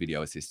to think it's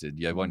video assisted.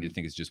 They want you to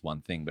think it's just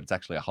one thing, but it's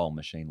actually a whole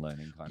machine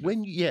learning kind of.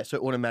 When yeah, so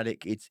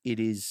automatic, it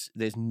is.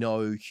 There's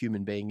no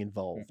human being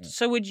involved.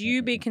 So would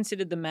you be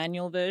considered the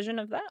manual version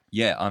of that?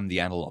 Yeah, I'm the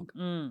analog.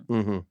 Mm.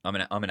 Mm-hmm.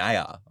 I'm an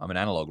AR. I'm an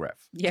analog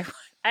ref. Yeah.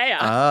 AR.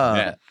 Ah.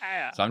 Yeah.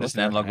 AR. So I'm just an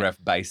Okay. analog ref,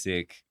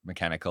 basic,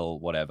 mechanical,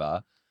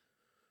 whatever.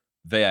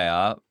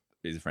 VAR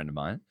is a friend of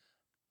mine.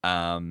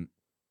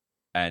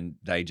 And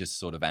they just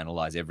sort of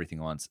analyze everything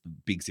once.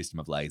 Big system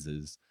of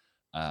lasers.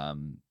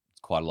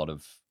 Quite a lot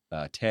of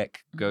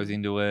tech goes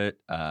into it.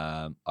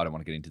 I don't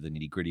want to get into the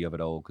nitty gritty of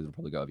it all because it'll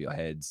probably go over your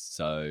heads.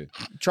 So,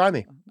 Try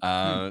me.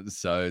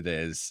 so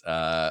there's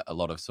a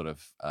lot of sort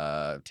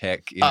of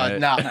tech in Oh, it.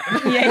 no.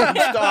 Yeah.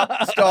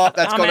 Stop.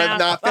 That's I'm gone over. out.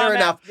 Nah, fair I'm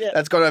enough. out. Yeah.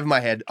 That's gone over my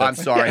head. I'm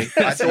sorry.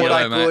 I See you thought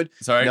I later, mate. could.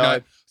 Sorry, No. no.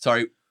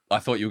 Sorry. I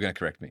thought you were going to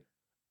correct me.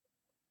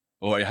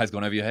 Or it has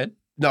gone over your head?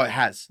 No, it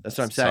has. That's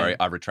what I'm saying. Sorry,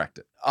 I retract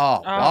it.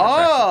 Oh.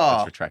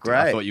 That's retracted. Great.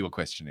 I thought you were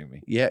questioning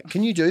me. Yeah.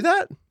 Can you do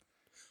that?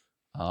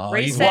 Oh,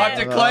 Reset. he's wiped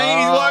it clean.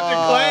 He's wiped it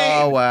Oh,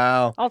 clean.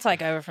 wow. I'll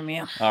take over from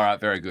you. All right,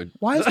 very good.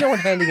 Why is no one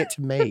handing it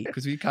to me?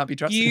 Because we can't be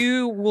trusted.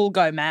 You will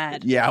go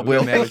mad. Yeah, I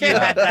We'll will. never do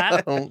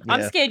that. Yeah.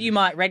 I'm scared you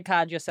might red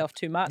card yourself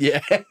too much. Yeah,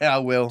 I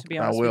will. To be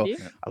I honest will. with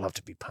you. I love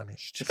to be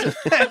punished.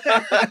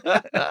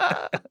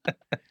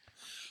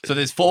 So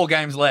there's 4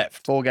 games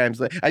left. 4 games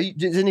left.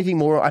 Is anything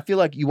more? I feel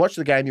like you watch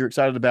the game, you're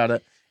excited about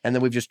it. and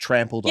then we've just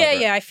trampled Yeah, over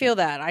it. yeah, I feel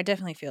that. I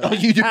definitely feel Oh,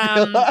 that. you do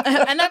feel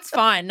that? And that's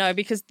fine. No,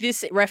 because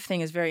this ref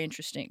thing is very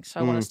interesting, so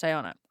I want to stay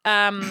on it.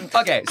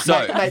 Okay, so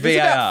Mate, there's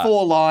about VAR.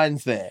 4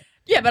 lines there.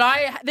 Yeah, but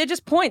they're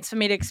just points for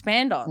me to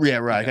expand on. Yeah,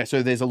 right. Okay,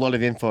 so there's a lot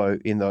of info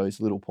in those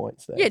little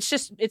points there. Yeah,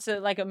 it's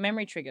like a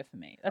memory trigger for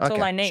me. That's all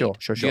Okay, I need. Sure.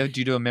 Do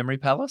you do a memory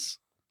palace?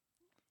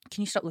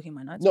 Can you stop looking at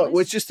my notes? No,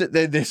 please? it's just that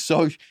they're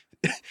so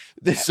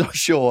they're so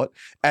short,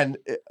 and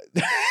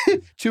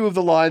 2 of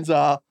the lines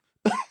are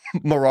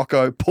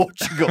Morocco,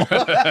 Portugal.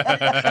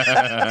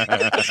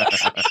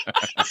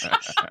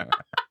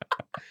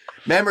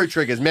 Memory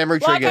triggers.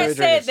 Like I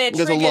said, they're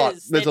There's triggers. a lot.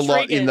 There's They're a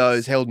lot in triggers.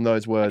 those held in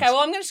those words. Okay,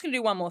 well, I'm just going to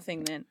do one more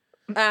thing then.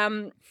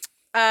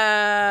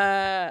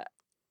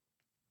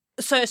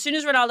 So as soon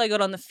as Ronaldo got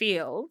on the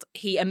field,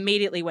 he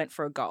immediately went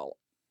for a goal.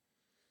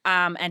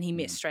 And he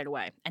missed straight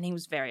away. And he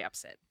was very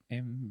upset.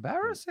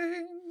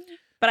 Embarrassing.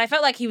 But I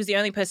felt like he was the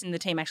only person in the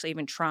team actually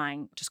even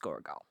trying to score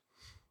a goal.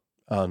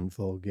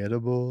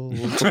 Unforgettable.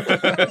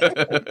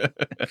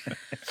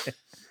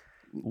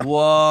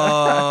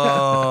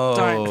 Whoa.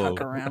 Don't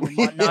fuck around with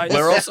my notes.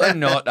 We're also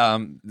not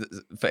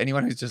for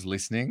anyone who's just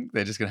listening,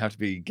 they're just gonna have to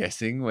be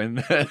guessing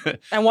when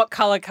And what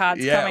colour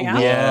card's coming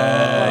up?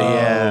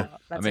 yeah.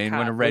 That's I mean,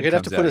 when a card. red We're going to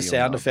have to comes put a out, you'll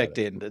sound know, effect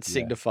but- in that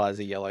signifies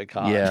a yellow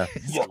card. Yeah.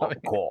 Yellow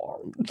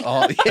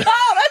Oh, yeah.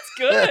 Oh, that's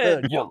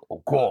good.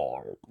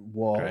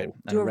 Whoa. Great.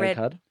 Do And a red.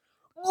 card.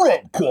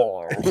 Red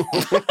card.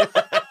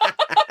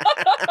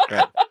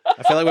 Great.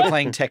 I feel like we're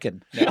playing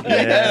Tekken. Yeah,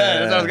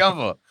 that's what I was going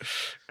for.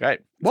 Great.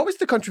 What was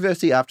the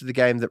controversy after the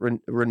game that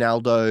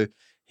Ronaldo?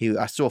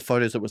 I saw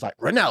photos that was like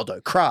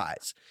Ronaldo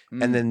cries,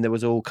 and then there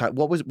was all kind.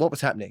 What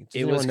was happening?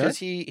 Does It was anyone know? because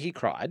he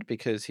cried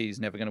because he's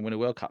never going to win a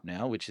World Cup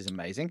now, which is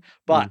amazing.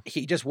 But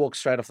he just walked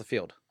straight off the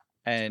field,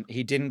 and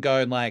he didn't go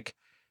and like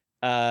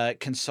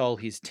console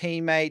his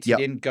teammates. Yep.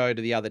 He didn't go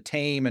to the other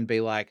team and be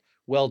like,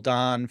 "Well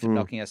done for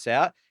knocking us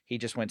out." He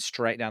just went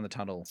straight down the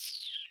tunnel.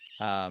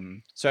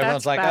 So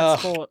everyone's like, bad "Oh,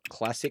 sport."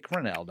 classic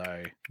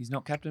Ronaldo." He's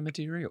not captain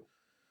material.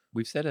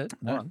 We've said it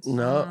once.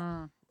 No.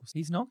 Mm.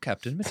 He's not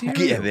captain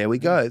material. Yeah, there we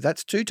go.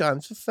 That's 2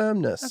 times for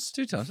firmness. That's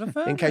 2 times for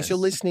In case you're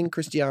fairness. listening,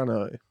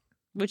 Cristiano.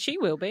 Which he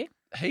will be.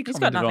 He He's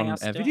got commented nothing on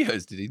else our to do.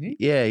 videos, didn't he?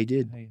 Yeah, he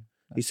did. Hey,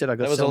 He said I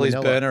got That was all his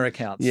salmonella. burner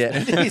accounts. Yeah.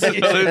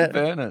 absolute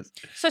fairness.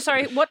 So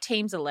sorry, what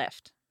teams are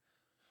left?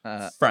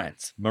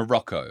 France,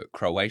 Morocco,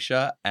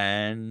 Croatia,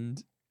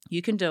 and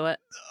You can do it.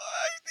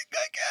 I think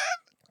I can.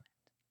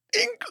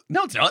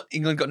 No, it's not.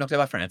 England got knocked out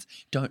by France.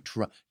 Don't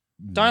try.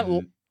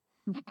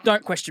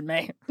 Don't question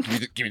me.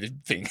 Give me the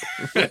thing.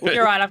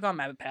 You're right, I've got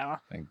Mabit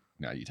power.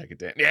 No, you take it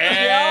down. Yeah.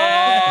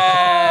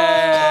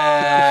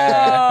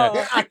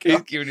 Yeah.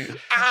 He's giving it.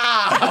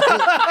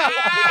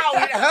 Ow,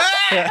 it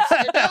hurts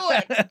to do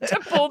it. To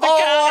pull the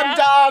Oh, card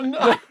I'm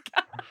out.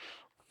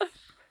 done.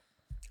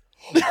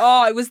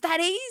 Oh, it was that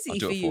easy I'll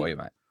do for it you. for you,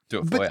 mate. Do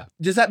it for But you.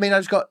 does that mean I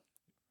just got?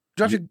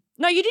 Do I have to,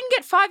 No, you didn't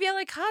get 5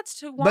 yellow cards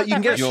to one. But you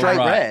can get that a much. straight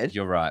right. red.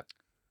 You're right.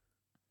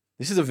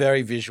 This is a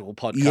very visual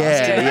podcast.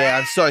 Yeah.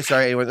 I'm so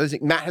sorry. Anyone.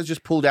 Matt has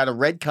just pulled out a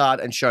red card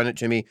and shown it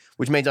to me,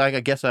 which means I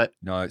guess I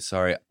No,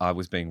 sorry. I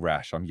was being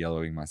rash. I'm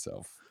yellowing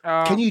myself.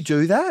 Oh. can you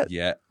do that?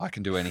 Yeah, I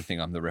can do anything.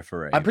 I'm the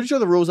referee. I'm pretty sure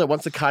the rules are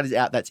once the card is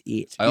out, that's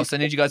it. I also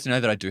need you guys to know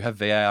that I do have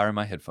VAR in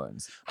my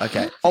headphones.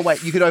 Okay. Oh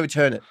wait, you could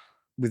overturn it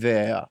with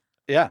VAR.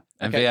 Yeah.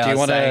 And Okay, VAR, do you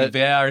wanna-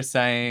 VAR is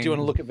saying, Do you want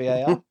to look at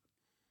VAR?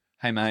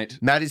 hey, mate.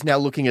 Matt is now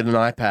looking at an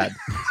iPad.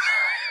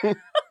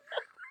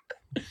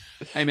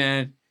 Hey,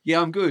 man. Yeah,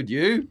 I'm good.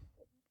 You?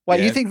 Wait,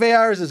 Yeah. you think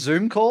VAR is a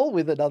Zoom call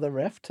with another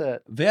ref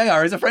to?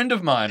 VAR is a friend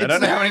of mine. I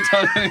don't know how many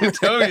times I need to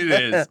tell you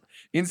this.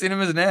 In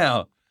cinemas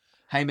now.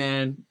 Hey,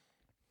 man.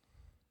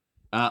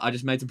 I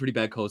just made some pretty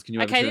bad calls. Can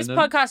you Okay, overturn this them?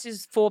 podcast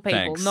is for people,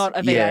 Thanks. not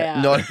a VAR.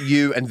 Yeah, not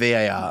you and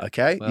VAR.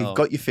 Okay, Well- you've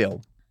got your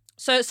film.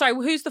 So, sorry,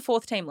 who's the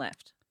 4th team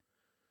left?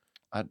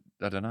 I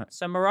don't know.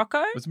 So Morocco?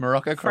 It was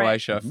Morocco,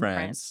 Croatia,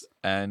 France,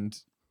 and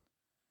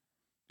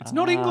it's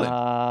not England.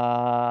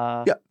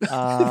 Yeah,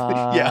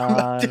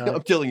 yeah.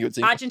 I'm telling you, it's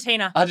England.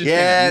 Argentina. Argentina.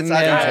 Yeah, it's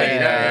Argentina.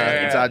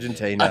 Yeah. It's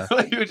Argentina.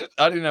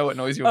 I didn't know what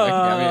noise you were making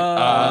at me.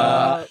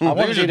 I you were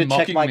wanted you just to check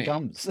mocking my me.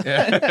 gums.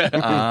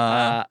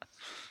 Yeah.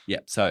 Yeah.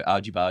 So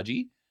Argy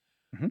Bargy,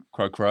 Mhm.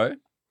 Crow Crow,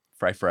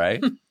 Frey Frey,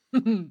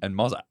 and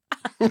Mozza,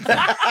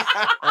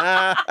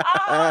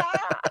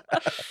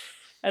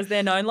 As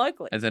they're known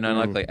locally. as they're known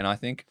locally. And I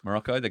think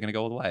Morocco, they're going to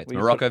go all the way. It's Well,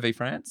 you Morocco v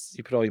France.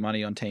 You put all your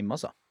money on Team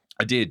Mozza.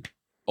 I did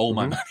all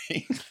my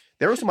money.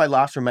 They're also my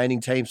last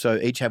remaining team, so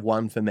each have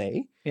one for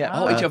me. Yeah.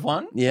 Oh, each have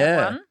one.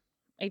 Yeah, One?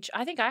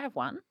 I think I have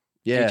one.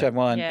 yeah. Each have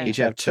one. Yeah. Each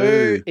have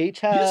two.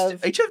 Each You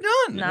have each have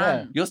none.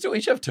 None. You'll still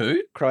each have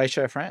two.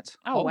 Croatia, France.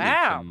 Oh, Holy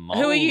wow.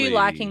 Who are you camole.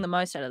 liking the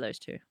most out of those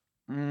two?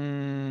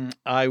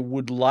 I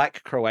would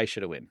like Croatia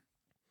to win,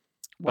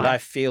 but Why? I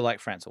feel like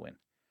France will win.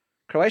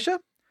 Croatia?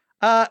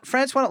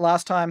 France won it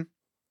last time.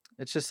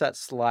 It's just that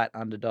slight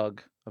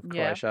underdog of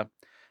Yeah. Croatia.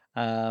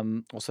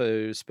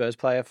 Also, Spurs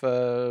player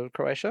for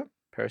Croatia,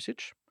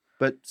 Perisic,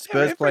 But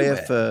Spurs player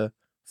everywhere. for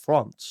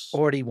France.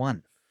 already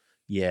won.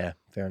 Yeah,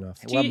 fair enough.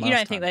 You won don't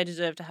last think time. they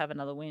deserve to have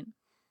another win?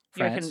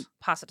 You reckon France.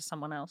 pass it to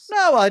someone else?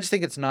 No, well, I just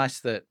think it's nice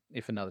that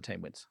if another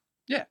team wins,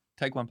 Yeah,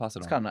 take one, pass it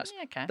it's on. kind of nice.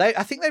 Yeah, okay.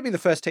 I think they'd be the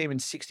first team in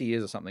 60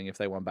 years or something if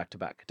they won back to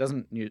back. It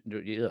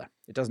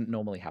doesn't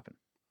normally happen.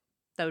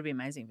 That would be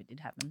amazing if it did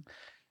happen.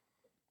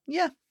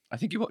 Yeah, I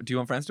think do you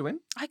want France to win?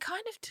 I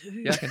kind of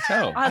do. Yeah, I can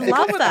tell. I think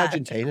love want that.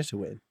 Argentina to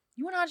win.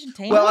 You want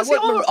Argentina? Well, Oh, I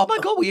want oh my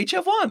god, we each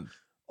have one.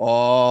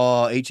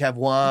 Oh, each have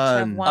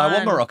one. one. I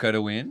want Morocco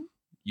to win.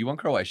 You want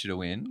Croatia to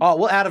win. Oh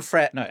well, out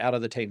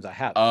of the teams I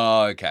have.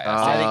 Oh, okay.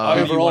 I think I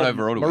think you want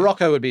overall to win.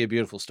 Morocco would be a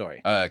beautiful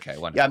story. Oh, okay,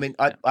 wonderful. Yeah, I mean,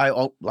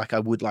 I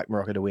would like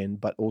Morocco to win,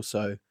 but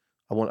also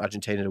I want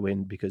Argentina to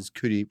win because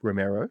Cudi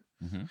Romero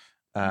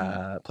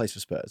Mhm. plays for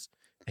Spurs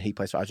and he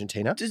plays for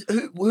Argentina.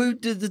 Who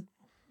did the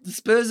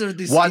Spurs are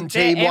this One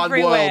team, They're one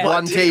everywhere. world.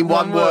 One team,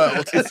 one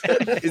world. Is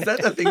that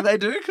the thing they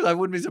do? Because I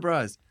wouldn't be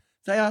surprised.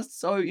 They are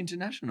so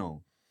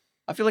international.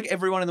 I feel like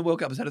everyone in the World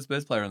Cup has had a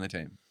Spurs player on their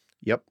team,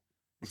 Yep.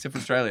 except for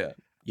Australia.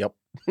 Yep.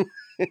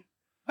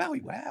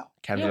 Wow.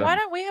 Canada. Yeah, why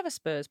don't we have a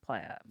Spurs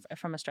player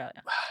from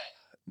Australia?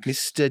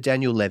 Mr.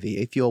 Daniel Levy,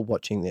 if you're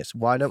watching this,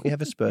 why don't we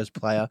have a Spurs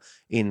player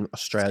in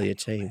Australia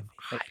team?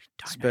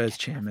 Spurs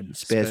chairman.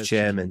 Spurs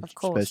chairman. Of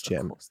course, Spurs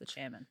chairman. of course, the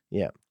chairman.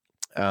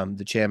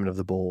 The chairman of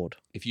the board.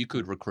 If you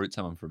could recruit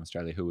someone from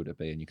Australia, who would it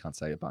be? And you can't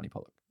say Barney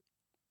Pollock.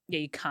 Yeah,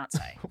 you can't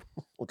say.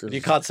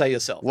 You can't say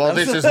yourself. Well,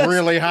 this is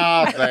really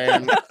hard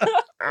then.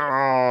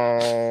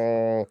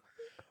 Oh.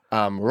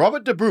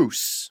 Robert De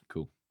Bruce.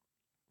 Cool.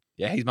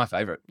 Yeah, he's my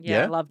favourite. Yeah,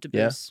 I Yeah, love De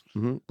yeah. Bruce.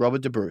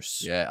 Robert De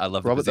Bruce. Yeah, I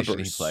love Robert the the position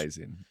he Bruce. plays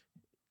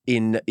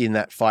in. In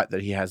that fight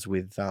that he has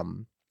with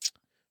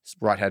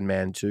right hand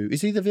man to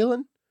is he the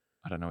villain?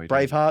 I don't know. Who he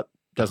Braveheart?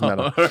 Doesn't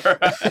matter.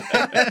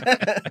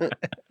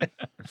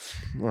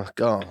 Oh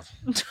God.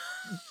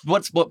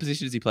 What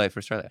position does he play for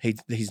Australia?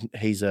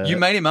 He's a You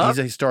made him up? He's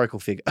a historical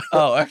figure.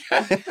 Oh,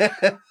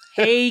 okay.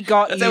 He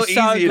got That's you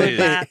how so easy it good, is.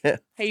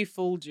 Matt. He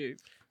fooled you.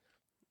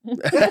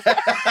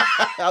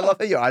 I love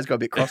how your eyes go a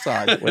bit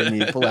cross-eyed when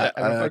you pull out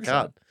I don't a think so.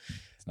 card.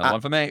 It's not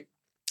one for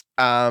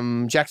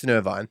me. Jackson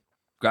Irvine,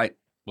 Great.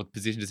 What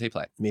position does he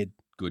play? mid.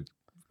 Good.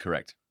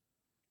 Correct.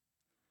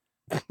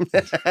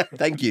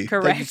 Thank you.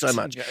 Thank you so Correct.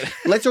 much.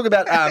 Let's talk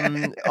about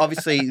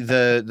obviously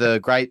the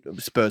great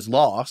Spurs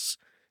loss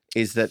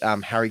is that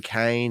Harry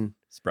Kane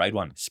Sprayed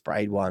one.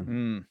 sprayed one.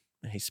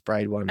 Mm. He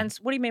sprayed one. And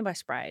what do you mean by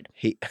sprayed?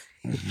 he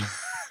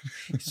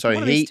so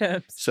What are he these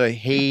terms? so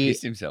he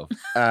Pissed himself.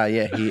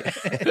 yeah he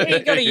He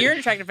got a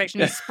urinary tract infection.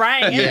 He's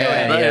spraying yeah,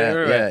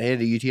 everywhere. yeah, he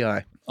had a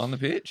UTI. On the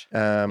pitch.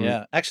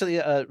 Yeah, actually,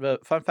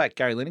 fun fact: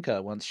 Gary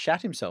Lineker once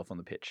shat himself on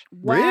the pitch.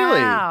 Really?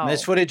 Wow. And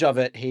there's footage of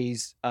it.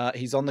 He's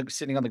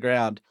sitting on the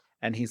ground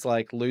and he's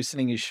like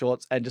loosening his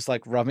shorts and just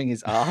like rubbing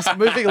his ass,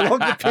 moving along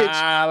the pitch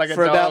Like a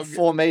for about dog.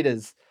 4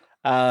 meters.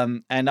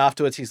 And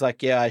afterwards, he's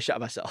like, "Yeah, I shut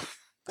myself."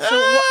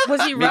 So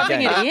was he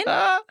rubbing it in?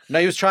 No,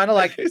 he was trying to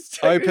like He's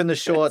taking open the his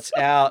shorts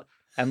out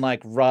and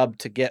like rub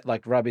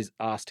his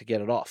ass to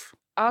get it off.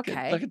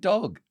 Okay. Like a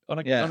dog.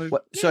 Yeah. On a,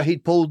 What, so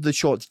he'd pulled the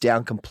shorts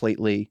down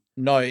completely.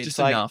 No, it's Just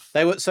like enough.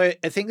 they were. So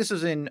I think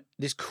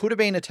this could have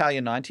been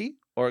Italian 90,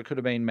 or it could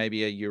have been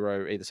maybe a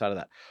Euro either side of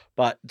that.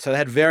 But so they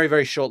had very,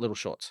 very short little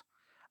shorts.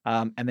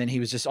 And then he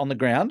was just on the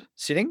ground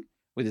sitting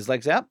with his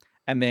legs out,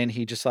 and then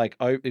he just like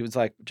it was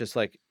like just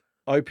like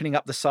opening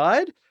up the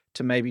side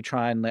to maybe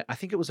try and I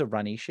think it was a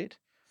runny shit.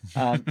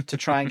 To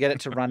try and get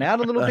it to run out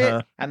a little Uh-huh.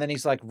 bit, and then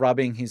he's like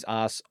rubbing his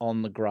ass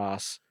on the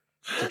grass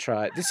to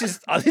try. This is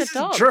Like a this is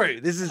dog.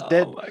 true. This is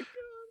dead. Oh my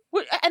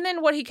God. And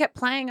then he kept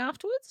playing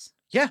afterwards?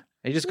 Yeah,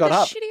 he just With got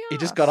a up. shitty He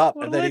just ass. got up,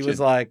 What and a then he was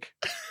legend. like,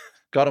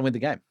 got him with the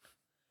game.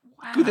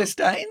 Wow. With their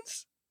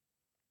stains?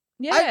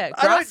 Yeah,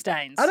 I grass don't-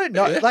 stains. I don't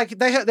know. Yeah. Like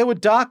they were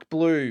dark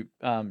blue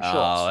Oh, shorts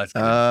that's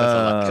good. That's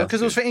a lot.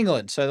 because it was for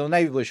England, so they were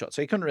navy blue shorts,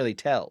 so you couldn't really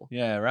tell.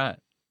 Yeah, right.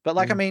 But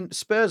like I mean,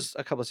 Spurs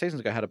a couple of seasons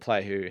ago had a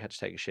player who had to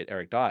take a shit,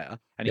 Eric Dyer,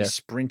 and he Yeah.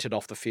 sprinted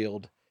off the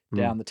field Mm.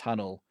 down the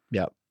tunnel.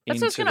 Yep. That's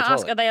what I was into going the to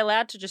ask. toilet. Are they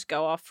allowed to just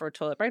go off for a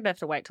toilet break? They have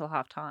to wait till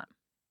half time.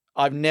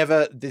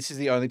 This is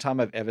the only time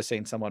I've ever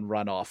seen someone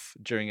run off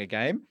during a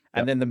game,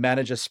 and then the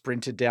manager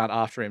sprinted down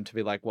after him to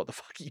be like, "What the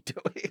fuck are you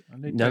doing?"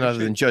 None other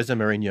than Jose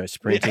Mourinho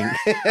sprinting.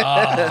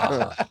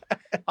 Ah.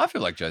 I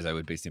feel like Jose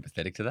would be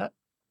sympathetic to that.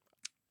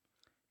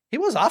 He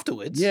was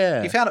afterwards.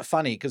 Yeah. he found it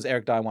funny because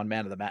Eric Dyer won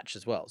man of the match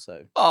as well.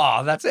 So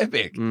Oh, that's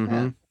epic.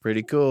 hmm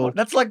Pretty cool.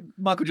 That's like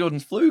Michael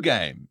Jordan's flu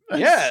game.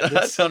 Yeah,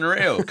 That's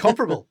unreal.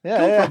 comparable. Yeah,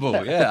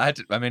 Comparable. Yeah.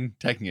 I mean,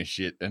 taking a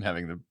shit and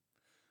having the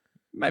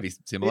maybe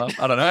similar.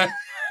 I don't know.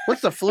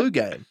 What's the flu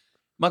game?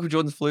 Michael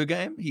Jordan's flu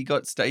game. He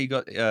got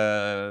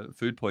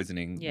food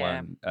poisoning Yeah.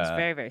 one, It's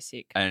very, very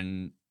sick.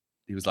 and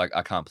he was like,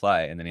 I can't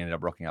play, and then he ended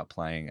up rocking up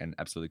playing and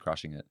absolutely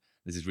crushing it.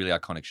 There's this really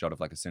iconic shot of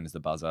like as soon as the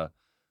buzzer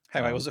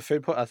Hey, wait, was it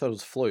food I thought it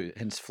was flu,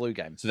 hence flu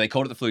game. So they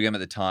called it the flu game at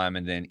the time,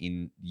 and then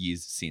in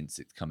years since,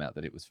 it's come out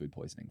that it was food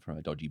poisoning from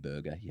a dodgy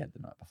burger he had the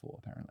night before,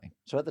 apparently.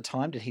 So at the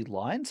time, did he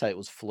lie and say it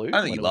was flu? I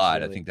don't think when he it was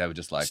lied. I really- think they were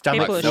just like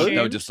Stomach People flu? They were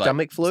assumed. just like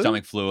Stomach flu?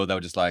 Stomach flu. Or they were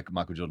just like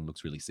Michael Jordan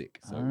looks really sick,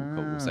 so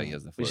we'll say he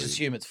has the We flu. just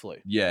assume it's flu.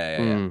 Yeah.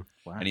 Mm.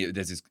 Wow. And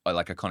there's this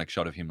like iconic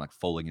shot of him like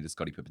falling into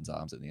Scottie Pippen's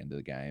arms at the end of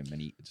the game, and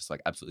he just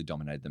like absolutely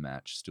dominated the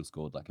match. Still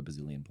scored like a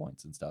bazillion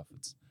points and stuff.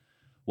 It's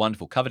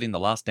wonderful. Covered in The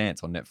Last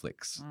Dance on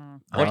Netflix.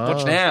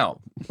 Watch Oh.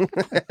 now.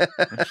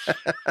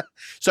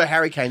 So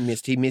Harry Kane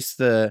missed. He missed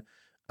the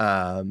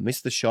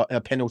shot,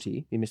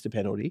 penalty. He missed a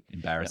penalty.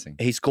 Embarrassing.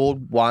 He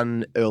scored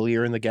one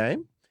earlier in the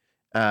game,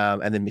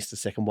 and then missed the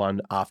second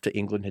one after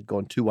England had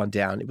gone 2-1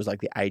 down. It was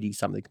like the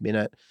 80-something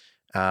minute,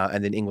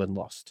 and then England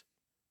lost.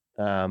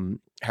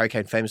 Harry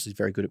Kane famously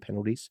very good at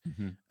penalties.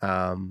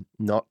 Mhm.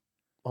 Not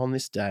on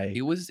this day.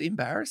 It was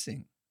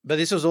embarrassing. But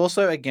this was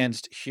also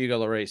against Hugo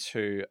Lloris,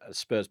 who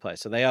Spurs play.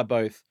 So they're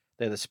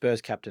the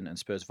Spurs captain and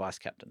Spurs vice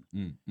captain.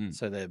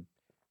 So they're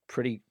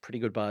pretty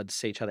good buds,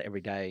 see each other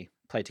every day,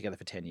 play together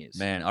for 10 years.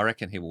 Man, I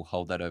reckon he will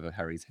hold that over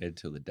Harry's head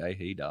till the day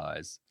he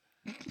dies.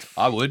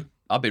 I would.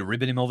 I'd be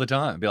ribbing him all the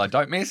time. Be like,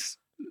 don't miss.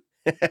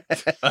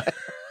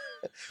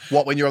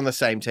 What, when you're on the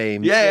same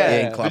team?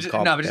 Yeah. in club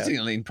comp, but just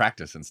yeah. in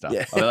practice and stuff.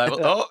 Yeah. I'd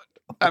be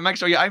like, make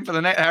sure you aim for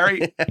the net,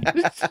 Harry.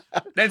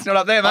 Net's not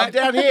up there, mate. I'm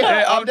down here.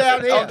 Yeah, I'm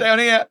down here. I'm down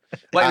here.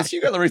 Wait, is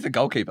Hugo Lloris the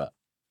goalkeeper?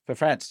 For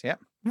France, yeah.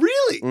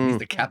 Really? Mm. He's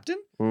the captain?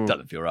 Mm.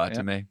 Doesn't feel right Yeah.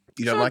 to me.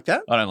 You don't like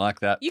that? I don't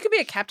like that. You could be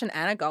a captain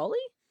and a goalie.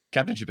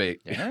 Captain should be.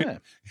 Yeah.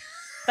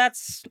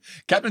 That's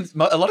Captains.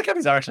 A lot of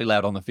captains are actually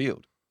allowed on the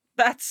field.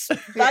 that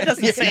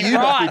doesn't Yeah, seem you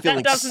must be right. feeling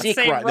That doesn't sick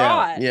seem right now.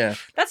 right. Yeah.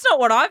 That's not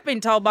what I've been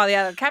told by the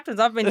other captains.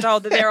 I've been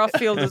told that they're off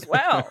field as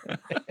well.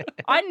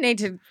 I need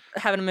to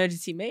have an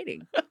emergency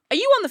meeting. Are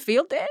you on the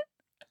field, Dan?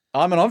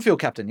 I'm an on-field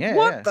captain, yeah.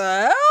 What yeah.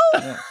 the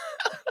hell? Yeah.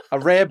 A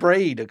rare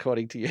breed,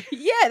 according to you.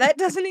 Yeah, that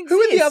doesn't exist.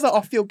 Who are the other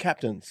off-field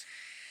captains?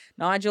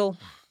 Nigel.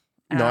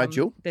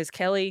 Nigel? There's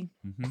Kelly.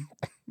 Mhm.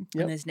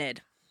 Yep. And there's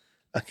Ned.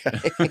 Okay.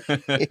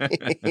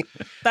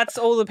 That's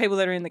all the people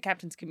that are in the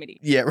captain's committee.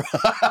 Yeah,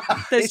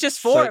 right. There's just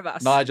four So, of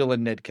us. Nigel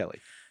and Ned Kelly.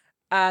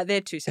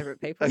 They're two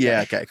separate people.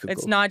 Yeah, okay, cool.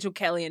 It's cool. Nigel,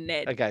 Kelly, and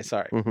Ned. Okay,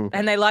 sorry. Mhm.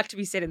 And they like to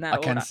be said in that I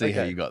can order. see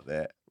how Okay. you got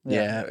there.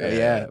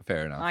 Yeah.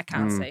 Fair enough. I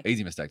can't Mm. see.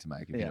 Easy mistake to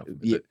make. If Yeah. you know.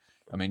 Yeah.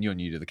 But, I mean, you're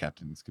new to the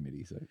captain's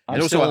committee, so I'm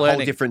And also still a whole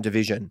learning. different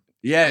division.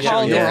 yeah,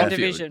 Whole you're different on-field.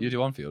 division. You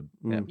do on field.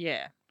 Mm.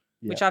 Yeah.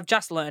 Yeah. Which I've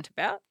just learnt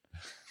about.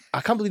 I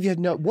can't believe you had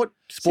no. What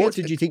sport it's-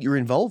 did you think you were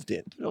involved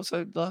in? But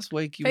also last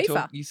week you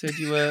FIFA. you said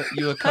you were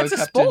That's co-captain.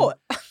 a sport.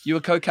 You were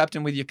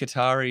co-captain with your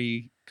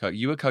Qatari.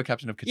 You were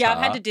co-captain of Qatar. Yeah, I've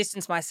had to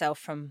distance myself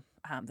from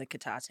the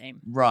Qatar team.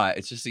 Right.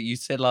 It's just that you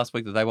said last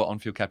week that they were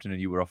on-field captain and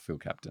you were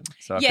off-field captain.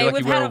 So I Yeah, feel like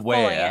we've you were had a falling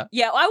aware. out.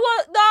 Yeah, I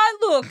was.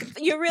 No, look,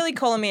 you're really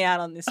calling me out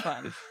on this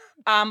one.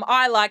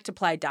 I like to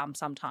play dumb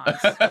sometimes.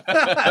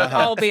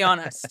 I'll be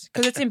honest,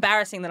 because it's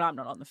embarrassing that I'm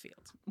not on the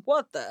field.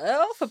 What the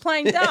hell for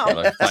playing dumb?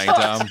 Like playing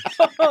dumb.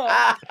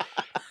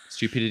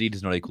 Stupidity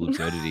does not equal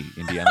absurdity,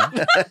 Indiana.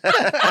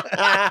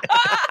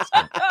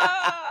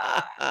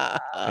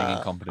 Being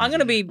incompetent. I'm going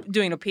to be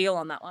doing an appeal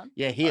on that one.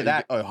 Yeah, hear Oh,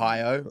 that,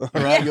 Ohio. All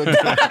Yeah. right, you're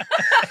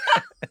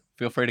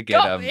Feel free to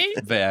Got get me.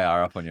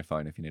 VAR up on your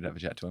phone if you need to have a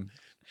chat to him.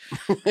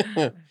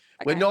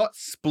 We're Okay. not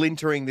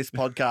splintering this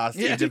podcast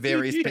into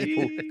various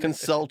people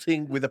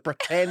consulting with a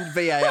pretend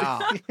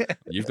VAR.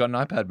 You've got an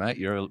iPad, mate.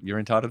 You're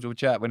entitled to a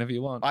chat whenever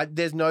you want.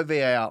 There's no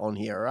VAR on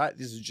here, all right?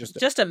 This is just.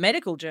 Just a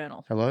medical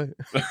journal. Hello?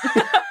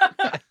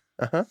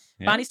 Yeah.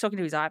 Barney's talking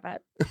to his iPad.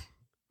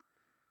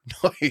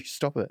 No,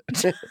 stop it.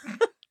 Wait,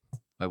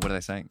 what are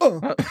they saying? Oh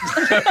no!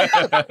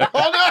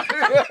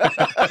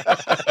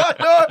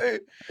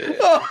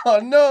 Oh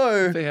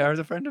no! VAR is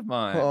a friend of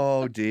mine.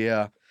 Oh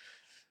dear.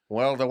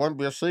 Well, there won't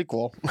be a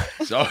sequel.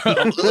 So,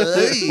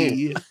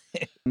 We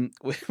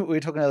were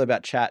talking earlier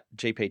about Chat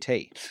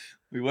GPT.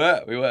 we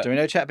were. Do we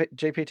know Chat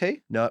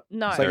GPT? No.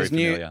 No. It's like Very this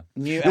new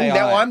familiar. AI.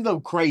 Now I'm the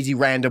crazy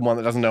random one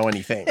that doesn't know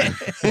anything.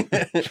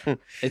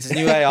 It's this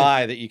new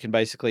AI that you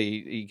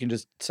can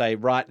just say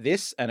write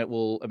this and it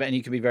will, and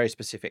you can be very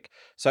specific.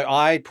 So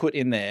I put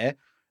in there,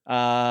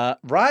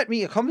 write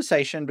me a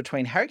conversation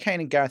between Harry Kane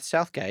and Gareth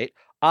Southgate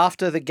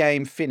after the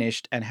game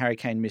finished and Harry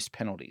Kane missed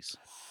penalties,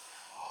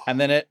 and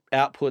then it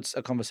outputs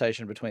a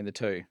conversation between the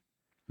two.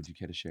 Would you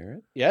care to share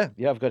it? Yeah,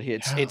 I've got here.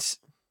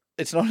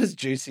 It's not as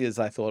juicy as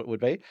I thought it would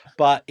be,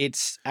 but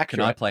it's Can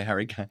accurate. I play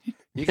Harry Kane?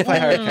 You can play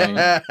Harry Kane.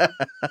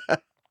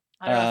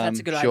 I don't know if that's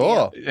a good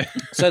sure. idea.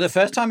 So the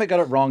first time it got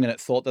it wrong and it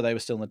thought that they were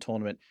still in the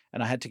tournament,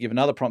 and I had to give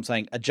another prompt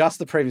saying, adjust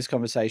the previous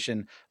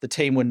conversation. The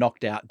team were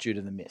knocked out due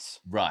to the miss.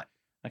 Right.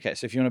 Okay,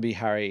 so if you want to be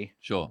Harry,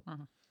 Sure.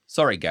 Mhm.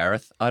 Sorry,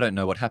 Gareth. I don't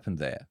know what happened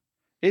there.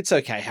 it's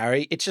okay,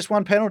 Harry. It's just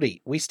one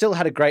penalty. We still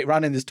had a great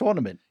run in this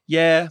tournament.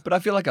 Yeah, but I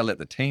feel like I let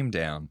the team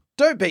down.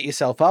 Don't beat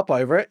yourself up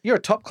over it. You're a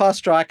top-class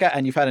striker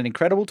and you've had an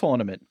incredible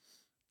tournament.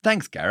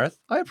 Thanks, Gareth.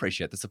 I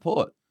appreciate the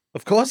support.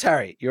 Of course,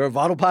 Harry. You're a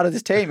vital part of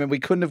this team and we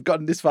couldn't have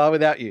gotten this far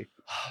without you.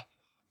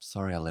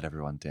 Sorry I let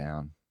everyone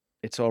down.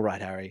 It's all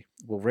right, Harry.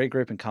 We'll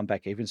regroup and come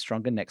back even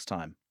stronger next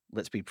time.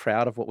 let's be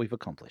proud of what we've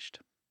accomplished.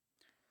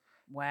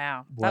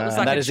 Wow. Wow. That was And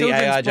like that a is the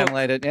children's AI book.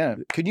 generated. Yeah.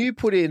 Can you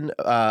put in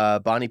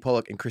Barney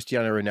Pollock and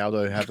Cristiano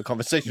Ronaldo have a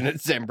conversation at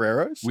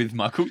Zambreros? With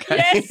Michael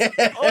Caine.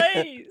 Yes,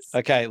 please.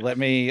 Okay, let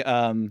me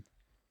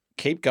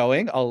keep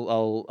going.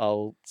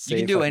 I'll see.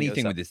 You can if do I get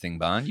anything this with this thing,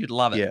 Barn. You'd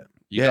love it. Yeah.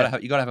 You Yeah.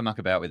 gotta have a muck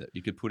about with it.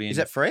 You could put in. Is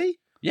that free?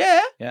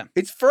 Yeah.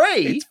 It's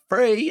free. It's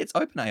free. It's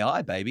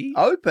OpenAI, baby.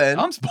 Open.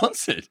 I'm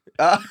sponsored.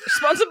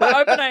 Sponsored by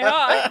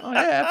OpenAI. Oh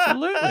yeah,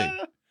 absolutely.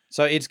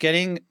 So it's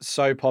getting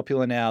so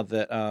popular now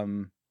that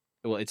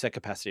well, it's at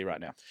capacity right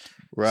now.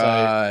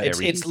 Right. So it's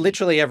Very easy.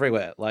 literally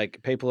everywhere.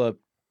 Like people are.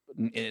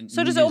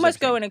 So does it almost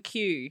go in a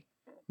queue?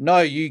 No,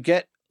 you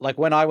get like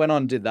when I went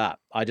on and did that,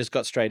 I just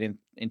got straight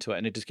into it,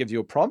 and it just gives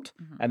you a prompt,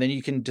 Mhm. and then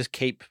you can just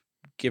keep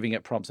giving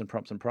it prompts and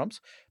prompts and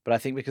prompts. But I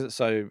think because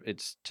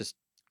it's It's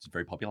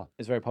very popular.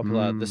 very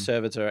popular, the Mm.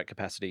 servers are at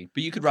capacity.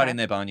 But you could write Okay. in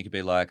there, Barn. You could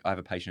be like, I have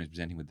a patient who's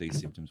presenting with these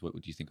symptoms. What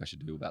would you think I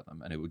should do about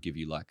them? And it would give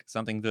you like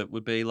something that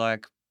would be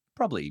like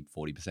probably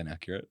 40%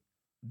 accurate.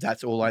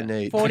 That's all I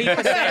need.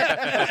 40%.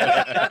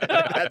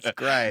 That's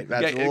great.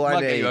 That's Yeah, all it I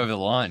might get need. you over the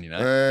line, you know.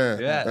 Yeah.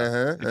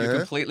 Yeah. If you're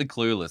completely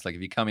clueless, like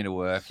if you come into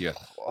work, you're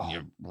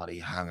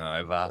bloody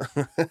hungover.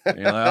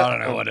 You're like, I don't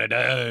know what to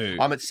do.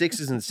 I'm at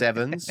 6s and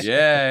 7s.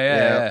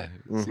 yeah.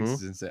 Mhm.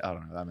 Sixes and I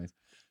don't know what that means.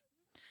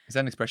 Is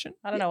that an expression?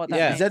 I don't know what that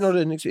Yeah. means. Is that not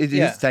an? It is.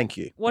 Yeah. Thank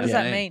you. What does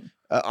Yeah. that mean?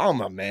 I'm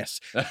a mess.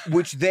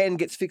 Which then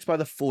gets fixed by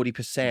the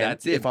 40%.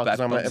 That's it. If I'm That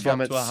bumps if you I'm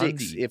up at to 100.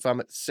 6, if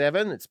I'm at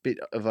 7, it's a bit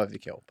of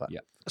overkill. But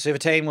Yeah. So if a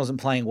team wasn't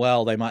playing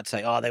well, they might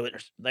say, "Oh, they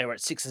were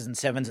at 6s and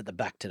 7s at the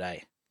back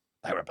today."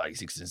 They were playing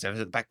 6s and 7s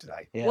at the back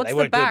today. Yeah, What's they the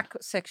weren't good. back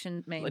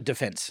section mean?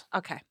 Defense.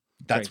 Okay.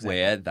 That's example.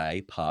 where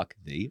they park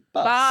the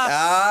bus.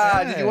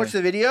 Bus. did you watch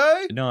the video?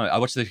 No, I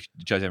watched the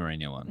Jose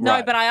Mourinho one. No,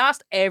 Right. but I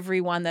asked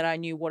everyone that I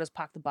knew what does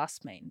park the bus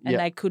mean, and Yeah.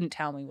 they couldn't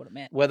tell me what it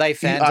meant. Were they You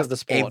fans of asked the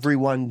sport?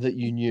 everyone that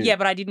you knew. Yeah,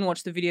 but I didn't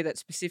watch the video that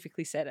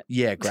specifically said it.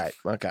 Yeah, great.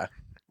 Okay.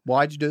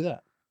 Why'd you do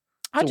that?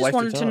 I a just waste of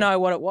wanted to time. know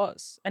what it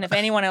was, and if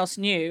anyone else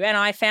knew, and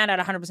I found out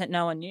 100%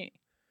 no one knew.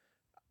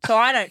 So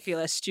I don't feel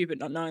as stupid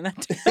not knowing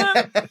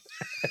that.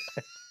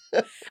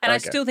 And I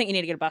Okay. still think you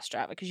need to get a bus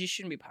driver because you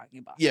shouldn't be parking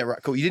a bus. Yeah,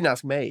 right. Cool. You didn't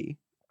ask me.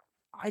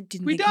 I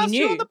didn't We think you asked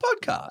knew. you on the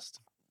podcast.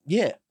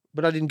 Yeah,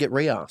 but I didn't get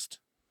re-asked.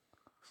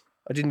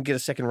 I didn't get a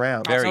second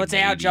round. Oh, Very so it's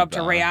our needy, job to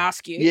Bar.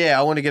 re-ask you. Yeah,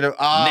 I want to get a.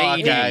 Oh,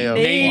 Needy. okay.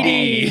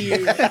 Needy.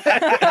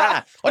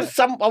 I wish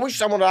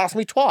someone would ask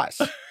me twice.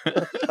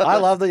 I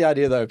love the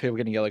idea though of people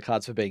getting yellow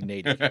cards for being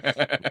needy.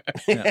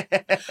 Yeah.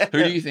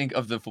 Who do you think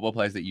of the football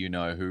players that you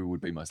know who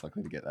would be most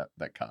likely to get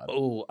that card?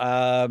 Oh,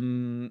 I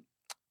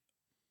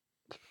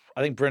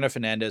think Bruno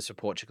Fernandes for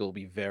Portugal will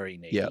be very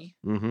needy. Yeah.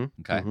 Mm-hmm.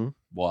 Okay.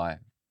 Why?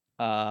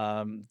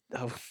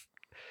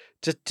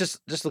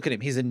 Just look at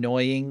him. He's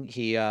annoying.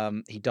 He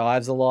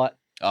dives a lot.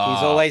 He's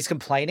Ah, always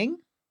complaining.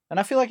 And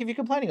I feel like if you're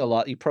complaining a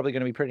lot, you're probably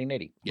going to be pretty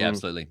needy. Yeah,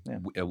 absolutely. Yeah.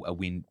 A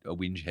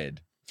whinge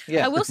head.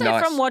 Yeah. I will say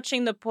Nice. from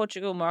watching the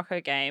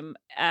Portugal-Morocco game,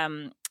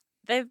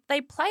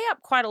 they play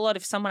up quite a lot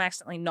if someone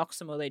accidentally knocks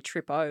them or they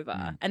trip over.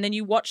 Mm. And then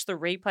you watch the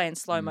replay in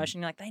slow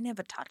motion, you're like, they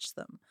never touched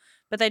them.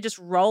 But they're just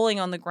rolling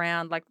on the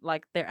ground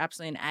like they're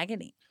absolutely in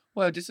agony.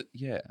 Well,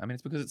 yeah. I mean,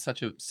 it's because it's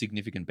such a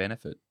significant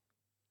benefit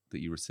that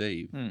you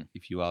receive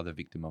if you are the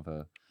victim of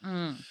a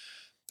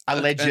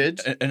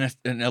Alleged.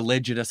 an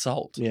alleged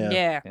assault Yeah.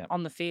 Yeah.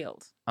 On the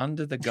field.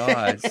 under the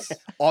guise.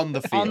 On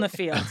the field. On the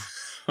field.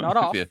 on Not the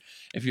off. field.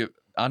 If you're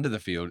under the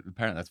field,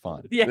 apparently that's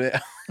fine. Yeah.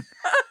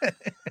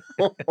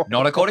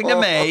 Not according to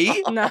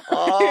me. No.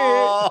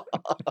 Oh.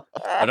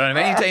 I don't have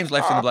any teams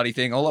left in the bloody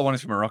thing. All I want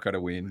is for Morocco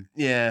to win.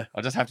 Yeah.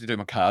 I just have to do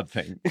my card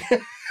thing.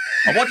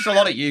 I watched a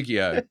lot of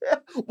Yu-Gi-Oh!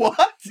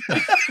 What?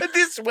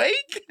 This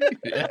week?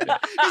 Yeah.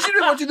 You should be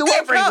watching the World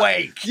Every Cup.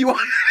 week. You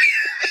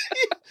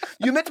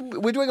you meant to,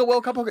 we're doing a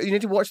World Cup. You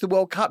need to watch the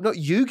World Cup, not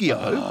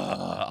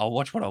Yu-Gi-Oh. I'll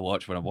watch what I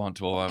watch when I want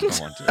to or when I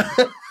want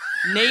to.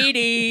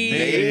 Needy.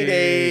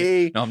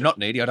 Needy. No, I'm not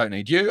needy. I don't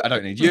need you. I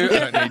don't need you.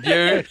 I don't need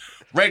you.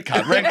 Red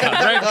card, red card,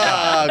 red Oh,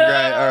 card.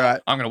 great. All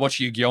right. I'm going to watch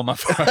Yu-Gi-Oh! On my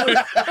phone.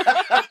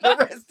 The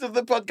rest of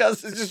the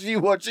podcast is just you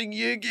watching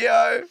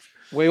Yu-Gi-Oh.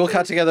 We will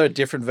cut together a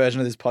different version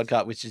of this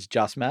podcast, which is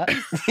just Matt,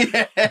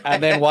 Yeah.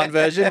 and then one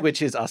version,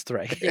 which is us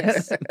three.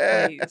 Yes,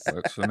 please.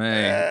 Works for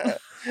me.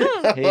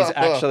 He's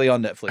actually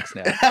on Netflix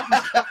now.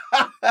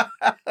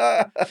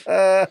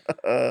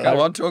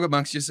 Go on, talk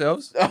amongst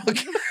yourselves.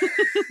 Okay.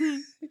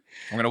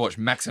 I'm going to watch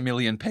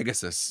Maximilian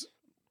Pegasus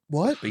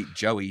What? beat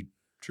Joey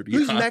Tribbiani.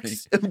 Who's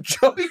Max?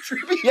 Joey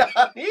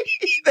Tribbiani?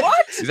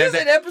 What? There's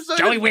an episode.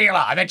 Joey of-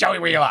 Wheeler. I meant Joey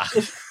Wheeler.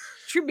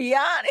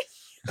 Tribbiani.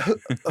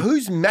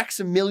 Who's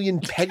Maximilian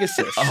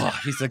Pegasus? Oh,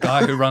 he's the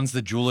guy who runs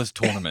the Jewelers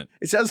Tournament.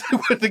 It sounds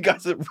like one of the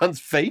guys that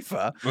runs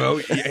FIFA. Well,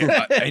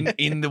 yeah,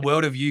 in the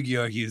world of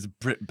Yu-Gi-Oh, he is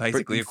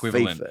basically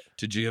equivalent FIFA.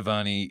 to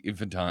Giovanni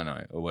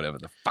Infantino or whatever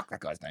the fuck that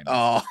guy's name is.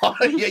 Oh,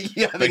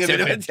 yeah, I think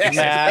Except- of it.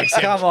 Matt,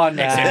 come on,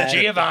 Except Matt.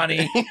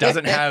 Giovanni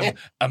doesn't have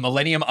a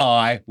Millennium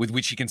Eye with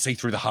which he can see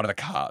through the heart of the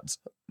cards.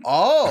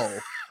 Oh,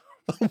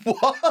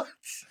 what?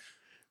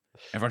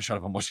 Everyone shut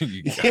up, I'm watching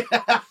Yu-Gi-Oh.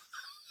 Yeah.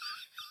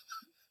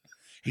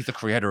 He's the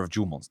creator of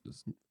Jewel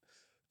Monsters.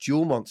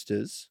 Duel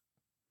Monsters.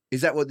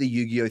 Is that what the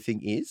Yu-Gi-Oh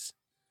thing is?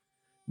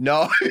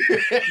 No.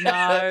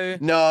 No.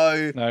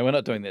 No. No, we're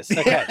not doing this.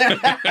 Okay.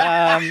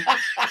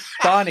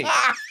 Barney.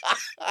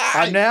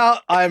 I'm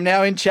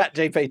now in Chat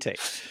GPT.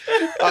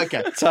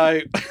 Okay.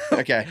 So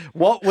Okay.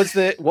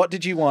 what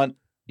did you want?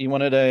 You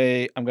wanted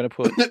I'm going to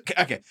put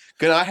Okay.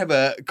 Can I have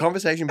a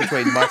conversation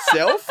between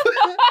myself,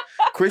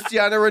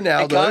 Cristiano I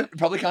Ronaldo?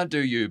 probably can't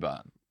do you,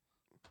 but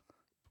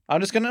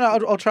I'm just going to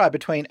I'll try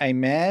between a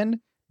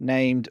man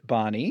named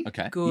Barney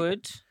okay.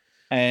 Good.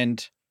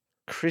 and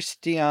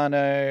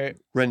Cristiano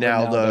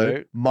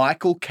Ronaldo,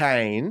 Michael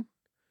Caine,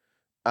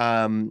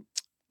 Batman,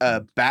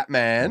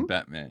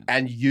 Batman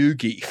and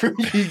Yugi from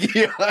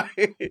Yu-Gi-Oh.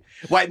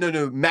 Wait,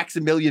 no,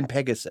 Maximilian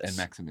Pegasus. and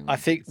Maximilian. I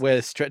think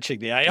we're stretching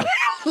the AI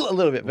a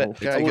little bit, but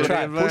Okay, we'll you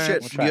try. gotta push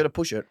it. We'll try. You got to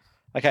push it.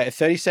 Okay, a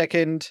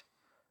 30-second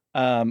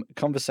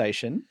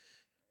conversation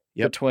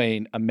Yep.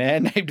 between a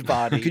man named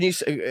Barney. Can you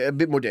say a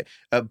bit more?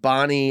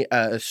 Barney,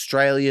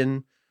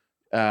 Australian.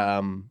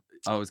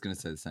 I was going to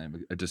say the same.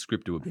 A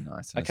descriptor would be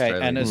nice. Okay,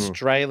 an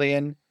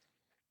Australian.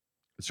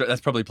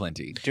 That's probably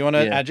plenty. Do you want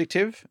an Yeah.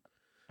 adjective?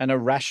 An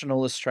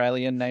irrational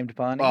Australian named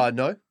Barney?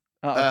 No.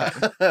 Oh,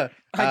 okay.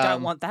 I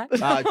don't want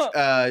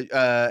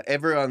that.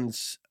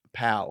 Everyone's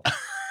pal.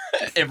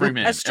 Every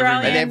man.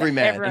 Australian. An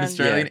everyman. An everyone-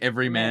 Australian yeah.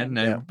 everyman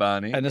named Yeah.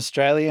 Barney. An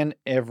Australian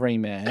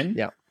everyman.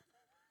 Yeah.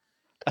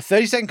 A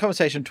 30-second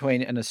conversation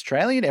between an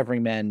Australian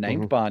everyman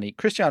named Mhm. Barney,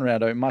 Cristiano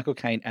Ronaldo, Michael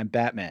Caine, and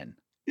Batman.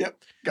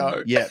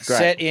 Go. Yeah, great.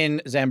 Set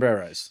in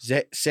Zambreros.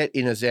 Set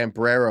in a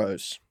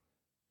Zambreros.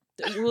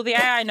 Will the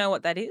AI know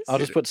what that is? I'll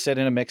just put set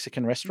in a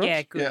Mexican restaurant.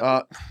 Yeah, good.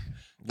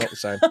 Not the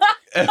same.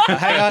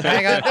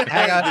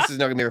 Hang on. This is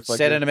not going to be reflected.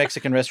 Set in a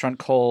Mexican restaurant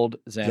called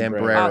Zambreros.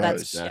 Zambreros. Oh,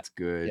 that's- That's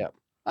good. Yep.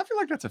 I feel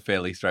like that's a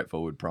fairly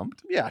straightforward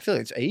prompt. Yeah, I feel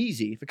like it's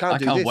easy. If it can't I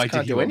do can't this, wait to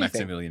can't hear do what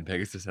anything. Maximilian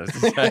Pegasus has to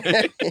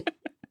say.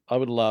 I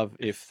would love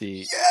if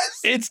the... Yes.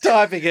 It's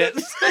typing it.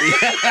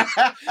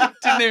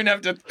 Didn't even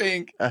have to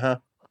think. Uh-huh.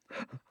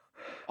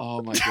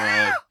 Oh my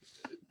god!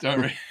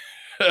 Don't.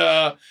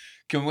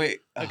 Can we?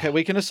 Okay,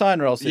 we can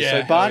assign roles. Here. Yeah, So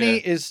hell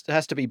Barney yeah.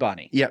 has to be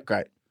Barney. Yeah,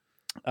 great.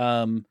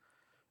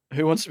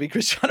 Who wants to be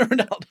Cristiano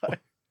Ronaldo?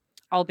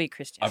 I'll be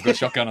Christian. I've got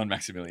shotgun on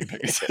Maximilian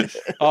Pegasus.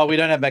 Oh, we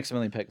don't have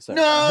Maximilian Pegasus.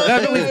 No!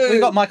 but we've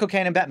got Michael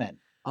Caine and Batman.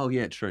 Oh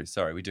yeah, true.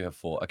 Sorry, we do have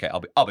 4. Okay,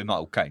 I'll be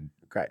Michael Caine.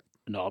 Great.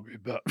 No, I'll be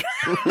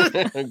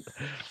Batman.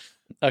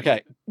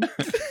 Okay. All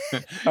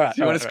right.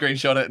 Do you want to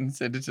screenshot it and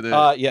send it to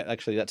the? Yeah,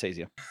 actually, that's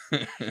easier.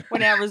 We're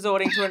now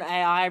resorting to an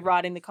AI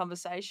writing the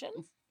conversation.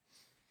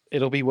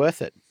 It'll be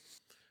worth it.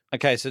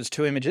 Okay, so it's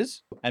 2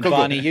 images. And Cool,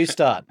 Barney, you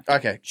start.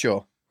 Okay,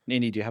 sure.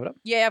 Nini, do you have it up?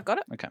 Yeah, I've got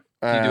it. Okay.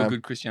 Can you do a Um,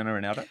 good Cristiano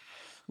Ronaldo?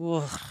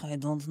 I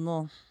don't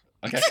know.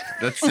 Okay,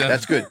 that's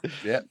That's good.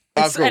 Yeah.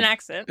 Oh, It's cool. an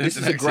accent. This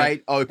is a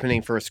great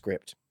opening for a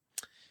script.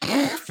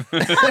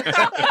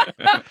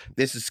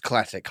 This is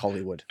classic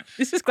Hollywood.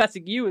 This is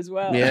classic you as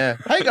well. Yeah.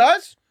 Hey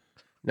guys.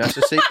 Nice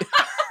to see.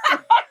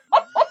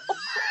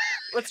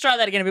 Let's try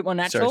that again a bit more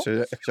natural.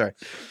 Sorry.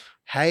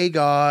 Hey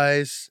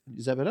guys.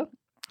 Is that better?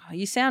 Oh,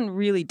 you sound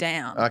really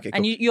down. Okay,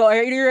 And cool.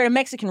 you're at a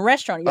Mexican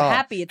restaurant. You're Oh.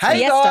 happy. It's Hey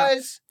fiesta.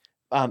 guys.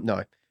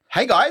 No.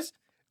 Hey guys.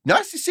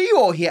 Nice to see you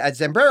all here at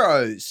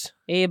Zambreros.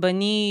 Hey,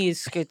 Bunny,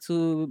 it's good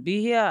to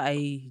be here.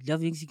 I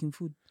love Mexican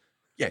food.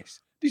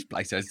 Yes, this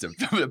place has the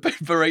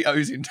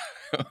burritos in.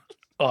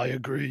 I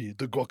agree.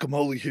 The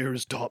guacamole here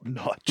is top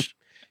notch.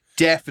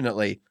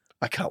 Definitely.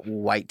 I can't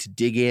wait to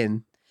dig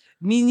in.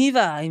 Me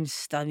neither. I'm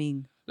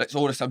starving. Let's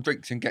order some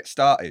drinks and get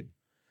started.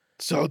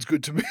 Sounds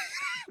good to me.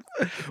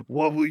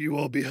 What will you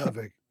all be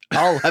having?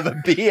 I'll have a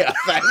beer,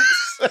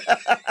 thanks.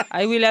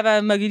 I will have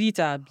a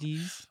margarita,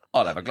 please.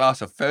 I'll have a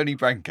glass of Fernie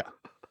Branca.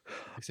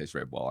 It says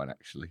red wine,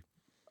 actually.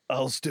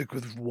 I'll stick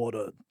with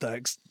water,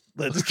 thanks.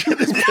 Let's get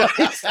this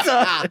party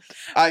started.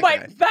 Okay.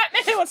 Wait,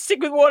 Batman wants to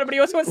stick with water, but he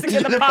also wants to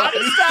get the party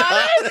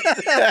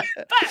started.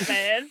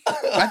 Batman.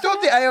 I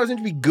thought the AI was meant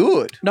to be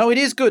good. No, it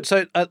is good.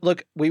 So,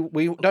 look, we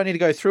don't need to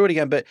go through it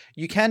again, but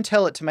you can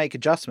tell it to make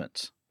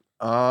adjustments.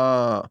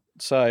 Ah.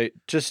 So,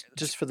 just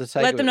for the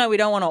sake Let of them it. know we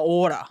don't want to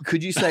order.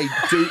 Could you say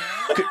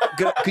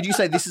could you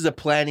say this is a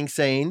planning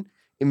scene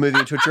in moving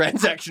into a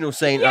transactional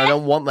scene? I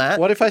don't want that.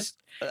 What if I Yeah,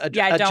 I don't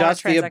want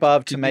adjust the transaction.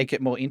 above to make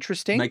it more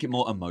interesting? Make it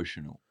more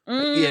emotional.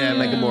 Yeah,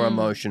 make it more Mm.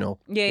 emotional.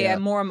 Yeah,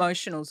 more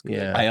emotional's good.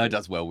 Yeah. AI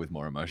does well with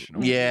more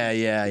emotional. Yeah.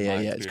 In my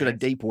It's got a experience.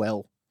 deep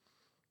well.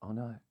 Oh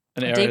no.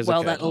 An A area deep is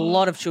well okay. that a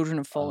lot of children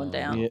have fallen Oh,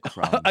 down. Yeah.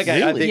 crumbs.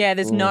 Okay, I Really? think Yeah,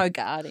 there's Ooh. no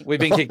guarding. we've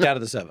been kicked out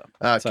of the server.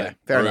 Okay, So,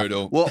 fair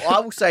brutal. enough. Well,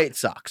 I will say it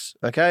sucks.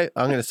 Okay,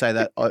 I'm going to say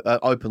that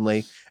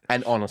openly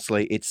and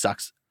honestly, it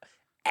sucks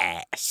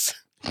ass.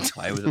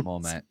 Play with it more,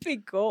 mate.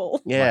 Big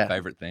goal. My Yeah,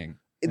 favorite thing.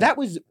 there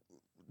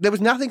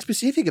was nothing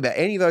specific about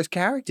any of those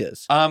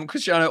characters.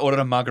 Cristiano ordered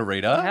a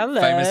margarita,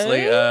 Hello.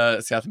 famously a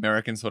South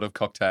American sort of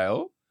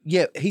cocktail.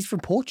 Yeah, he's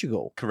from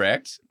Portugal.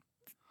 Correct.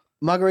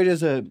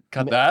 Margarita's a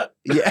Cut that.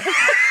 yeah.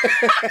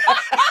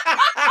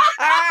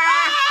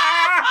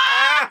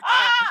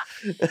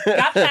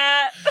 Got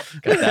that.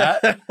 Cut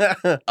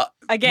that.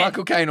 Again.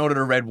 Michael Caine ordered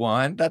a red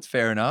wine. That's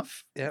fair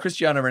enough. Yep.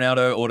 Cristiano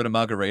Ronaldo ordered a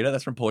margarita.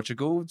 That's from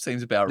Portugal.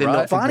 Seems about They're right.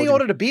 not from Barney Portugal.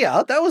 ordered a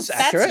beer. That was That's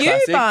accurate. you,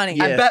 Classic. Barney.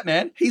 Yeah. And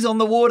Batman, he's on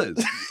the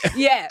waters.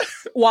 Yeah.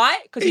 Why?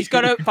 Because he's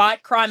got to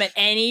fight crime at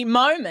any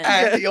moment.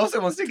 And he also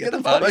wants to get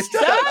the party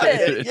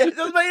started. Yeah, it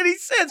doesn't make any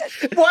sense.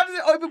 Why does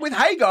it open with,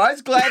 "Hey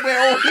guys, glad we're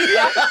all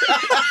here"?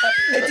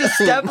 It's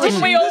establishing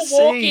Didn't we all the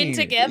walk scene. in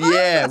together?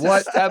 Yeah, It's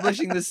what?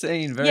 establishing the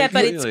scene very Yeah,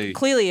 but clearly. it's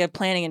clearly a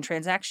planning and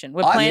transaction.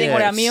 We're I- planning what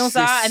yeah, our meals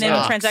this are, and then a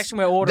sucks. transaction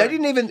we're They ordering.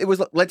 didn't even. It was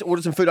like, let's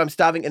order some food. I'm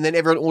starving, and then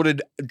everyone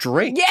ordered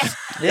drinks. Yes,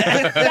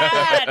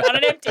 bad on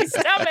an empty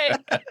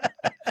stomach.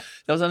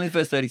 That was only the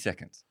first 30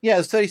 seconds. Yeah, it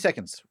was 30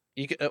 seconds.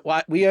 You could,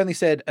 we only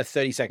said a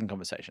 30-second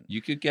conversation.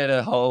 You could get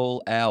a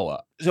whole hour.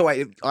 So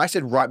wait, I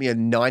said write me a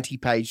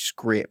 90-page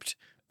script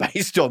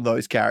based on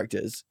those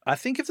characters. I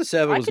think if the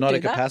server I was could not do a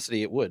that.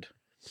 capacity, it would.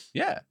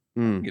 Yeah.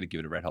 Mm. I'm going to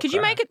give it a red hot Could you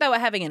crack. make it they were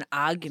having an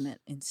argument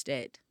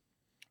instead?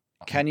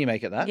 Can you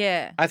make it that?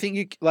 Yeah. I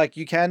think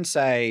you can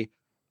say,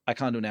 I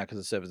can't do it now because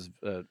the server's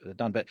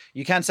done, but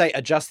you can say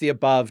adjust the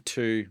above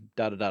to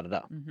da da da da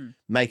da. Mm-hmm.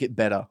 Make it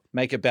better.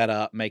 Make it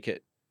better, make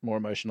it more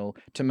emotional,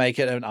 to make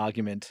it an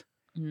argument,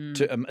 Mm.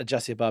 to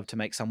adjust the above to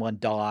make someone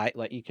die.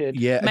 Like you could.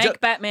 Yeah. Make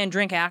Batman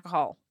drink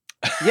alcohol.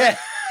 Yeah.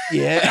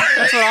 yeah.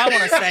 That's what I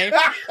want to say.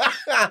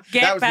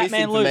 Get that was Batman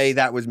missing loose. for me.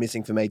 That was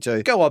missing for me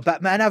too. Go on,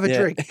 Batman, have a Yeah.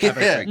 drink. Have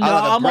a drink. No, I'll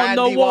have a I'm on the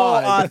brandy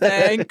wall. wine.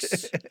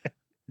 Thanks.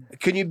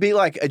 Can you be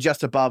like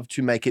adjust above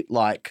to make it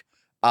like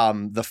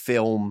the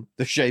film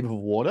The Shape of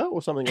Water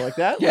or something like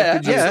that? Like, Yeah,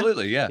 could you-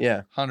 absolutely. Yeah.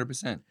 Yeah.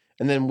 100%.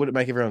 And then would it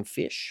make everyone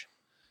fish?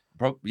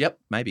 Yep,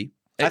 maybe.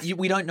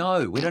 We don't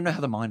know. We don't know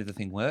how the mind of the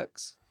thing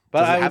works.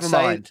 But Does it I have would a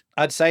say, mind?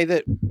 I'd say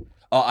that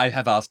Oh, I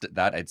have asked it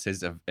that. It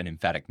says an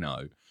emphatic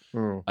no.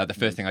 Mm. The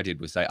first thing I did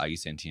was say, "Are you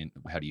sentient?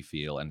 How do you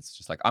feel?" And it's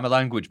just like, "I'm a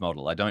language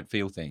model. I don't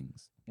feel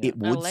things." It A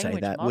would say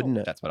language that, model. wouldn't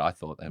it? That's what I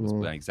thought. That was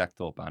Mm. my exact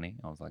thought, Barney.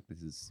 I was like,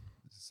 "This is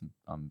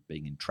I'm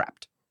being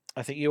entrapped."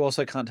 I think you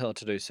also can't tell it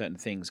to do certain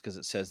things because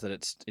it says that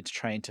it's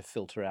trained to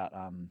filter out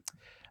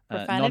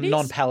Profanities?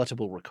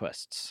 non-palatable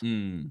requests.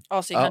 Mm. Oh,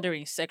 so you can't do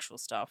any sexual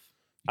stuff.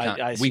 You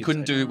can't- I we assume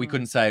couldn't so. do. We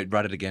couldn't say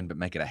write it again, but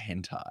make it a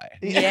hentai.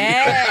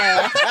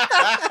 Yeah.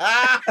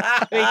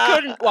 we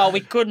couldn't. Well, we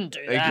couldn't do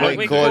We that.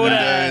 We couldn't do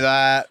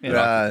that. Yeah,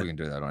 right. we can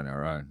do that on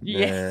our own.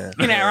 Yeah.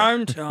 In our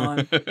own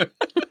time.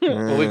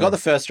 Well, we've got the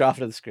first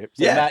draft of the script.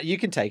 So Yeah. Matt, you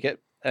can take it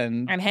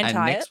and And And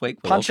hentai next it. week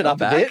we'll Punch all it come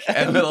up a back bit.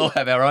 and we'll all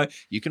have our own.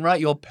 You can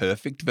write your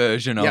perfect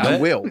version of Yeah, I it.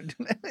 will.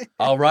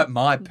 I'll write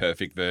my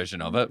perfect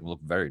version of it. It'll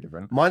look very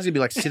different. Mine's gonna be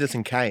like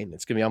Citizen Kane.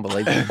 It's gonna be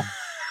unbelievable.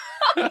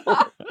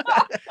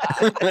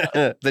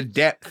 The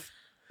depth.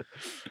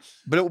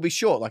 But it will be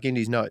short, like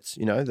Indy's notes.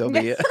 You know, there'll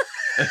be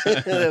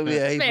there'll be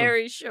a heap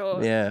Very short.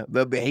 of, yeah,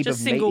 there'll be a heap Just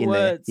of meat single in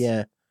words. there.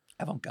 Yeah.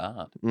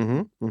 Avant-garde.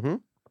 Mm-hmm. Mm-hmm.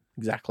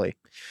 Exactly.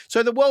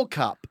 So the World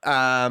Cup,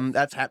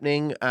 that's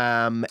happening.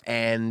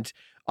 And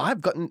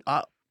I've gotten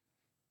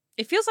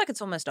It feels like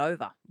it's almost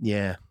over.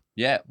 yeah.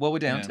 Yeah. Well, we're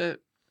down Yeah. to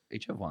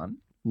each of one.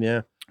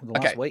 Yeah. the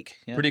last Okay. week.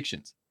 Yeah.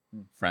 Predictions.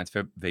 France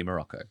v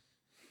Morocco.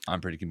 I'm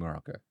predicting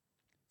Morocco.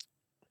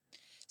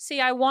 See,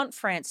 I want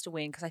France to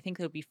win because I think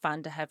it would be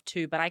fun to have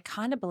two, but I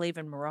kind of believe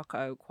in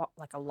Morocco quite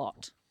like a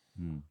lot.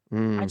 Mm.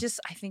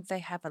 I think they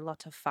have a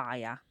lot of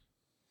fire.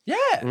 Yeah.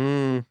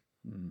 Mm.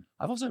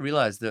 I've also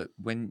realized that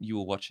when you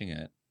were watching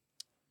it,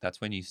 that's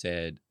when you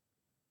said,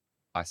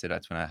 I said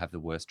that's when I have the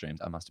worst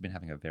dreams. I must have been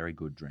having a very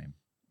good dream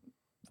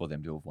for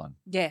them to have won.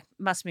 Yeah,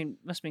 must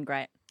have been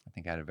great. I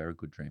think I had a very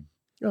good dream.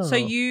 So Oh.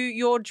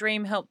 your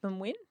dream helped them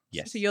win?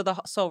 Yes. So you're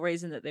the sole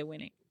reason that they're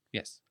winning.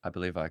 Yes. I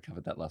believe I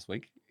covered that last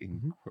week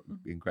in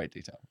great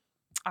detail.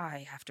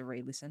 I have to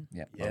re-listen.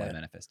 Yeah. Well, I Yeah.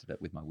 manifested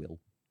it with my will.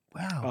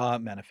 Wow.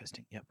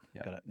 Manifesting. Yep.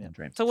 Yeah. Got it. Yeah. And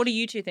dream. So what do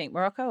you two think,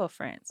 Morocco or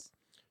France?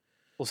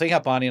 Well, seeing how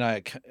Barney and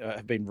I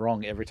have been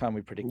wrong every time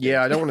we predict.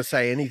 Yeah, I don't want to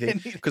say anything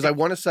because I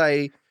want to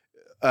say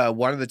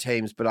one of the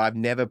teams, but I've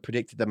never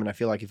predicted them, and I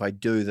feel like if I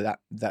do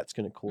that's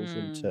going to cause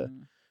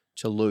them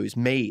to lose.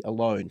 Me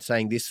alone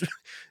saying this,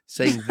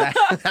 saying that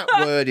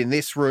word in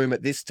this room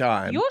at this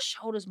time. Your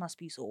shoulders must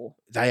be sore.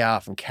 They are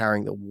from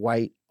carrying the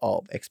weight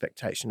of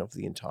expectation of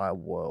the entire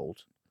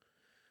world.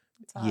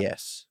 It's hard.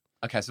 Yes,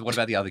 Okay. So what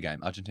about the other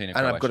game? Argentina.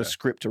 and I've got a Croatia?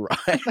 script to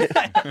write.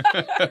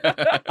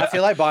 I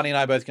feel like Barney and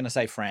I are both going to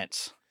say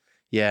France,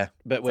 yeah,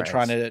 but we're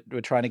France.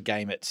 trying to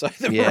game it so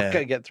that Yeah.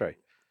 Morocco get through.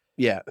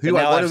 yeah. But Who do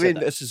I now want I've to said win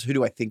that. versus who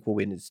do I think will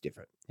win is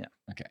different.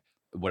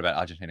 What about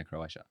Argentina,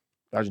 Croatia?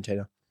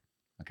 Argentina.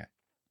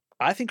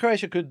 I think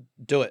Croatia could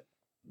do it.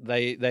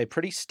 They're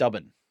pretty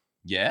stubborn.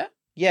 Yeah.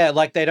 Yeah,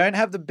 like they don't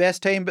have the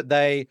best team, but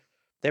they're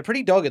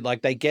pretty dogged.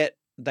 Like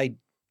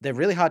they're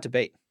really hard to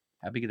beat.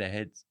 How big are their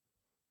heads?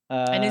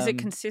 And is it Um,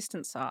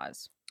 consistent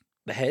size?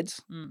 the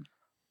heads? Mm.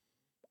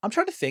 I'm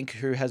trying to think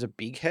who has a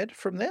big head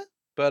from there.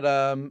 But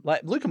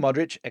like Luka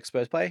Modric,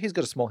 ex-Spurs player, he's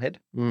got a small head.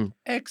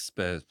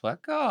 Ex-Spurs player.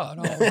 God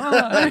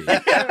almighty.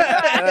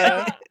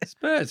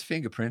 Spurs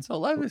fingerprints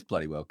all over this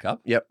bloody World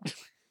Cup. Yep.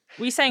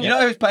 Were you saying You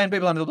know who's paying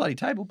people under the bloody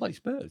table? Bloody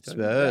Spurs. don't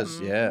you?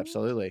 Spurs. Yeah, Mm.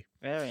 absolutely.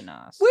 very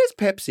nice? Where's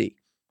Pepsi?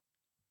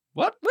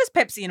 What? Where's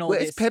Pepsi in all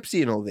Where's this?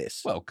 Pepsi in all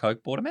this? Well,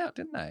 Coke bought them out,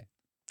 didn't they?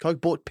 Coke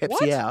bought Pepsi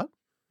What? out.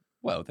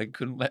 Well, they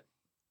couldn't let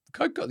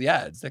Coke got the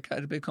ads. There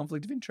had to be a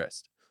conflict of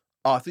interest.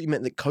 Oh, I thought you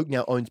meant that Coke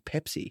now owns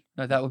Pepsi.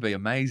 No, that would be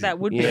amazing. That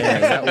would be Yeah,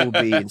 amazing. that will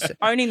be insane.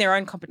 Owning their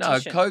own no,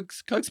 competition.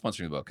 Coke's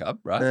sponsoring the World Cup,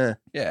 right? Yeah.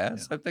 Yeah,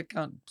 so they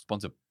can't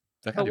sponsor.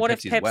 They can't But do what if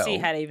Pepsi as Pepsi well.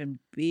 had an even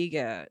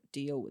bigger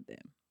deal with them?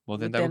 Well,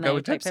 then would they then would they go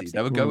with take Pepsi. Pepsi?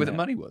 They would go where the Yeah.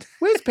 money was.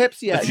 Where's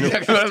Pepsi at? That's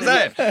exactly what I'm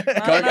saying. I Coke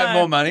don't had know.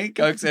 more money.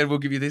 Coke said, "We'll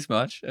give you this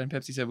much," and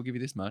Pepsi said, "We'll give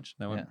you this much."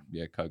 They went,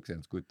 "Yeah, Coke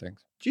sounds good,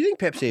 thanks." Do you think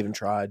Pepsi even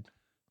tried?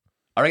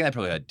 I reckon they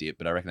probably had dip,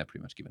 but I reckon they've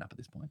pretty much given up at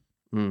this point.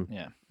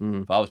 Yeah.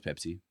 If I was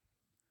Pepsi,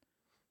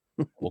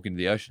 walk into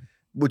the ocean.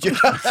 Would you?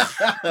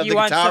 The You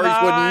won't Qataris would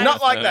survive.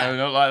 not like No, that.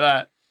 not like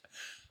that.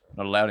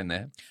 Not allowed in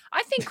there.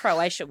 I think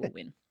Croatia will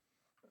win.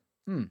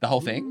 The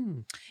whole thing.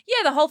 Mm,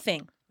 Yeah, the whole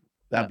thing.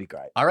 that'd be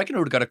great. I reckon it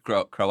would go to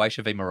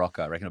Croatia v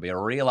Morocco. I reckon it'll be a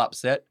real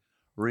upset,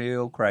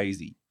 real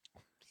crazy.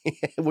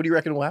 What do you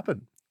reckon will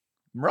happen?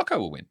 Morocco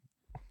will win.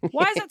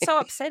 Why is it so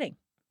upsetting?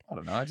 I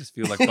don't know. I just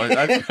feel like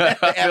I feel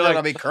Everyone will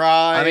like, be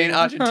crying. I mean,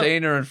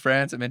 Argentina and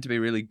France are meant to be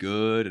really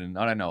good, and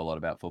I don't know a lot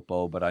about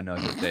football, but I know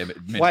that they're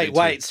meant to be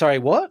Wait, sorry,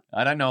 what?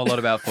 I don't know a lot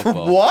about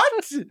football.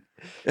 what?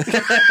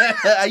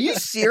 Are you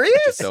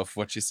serious?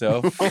 Watch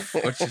yourself.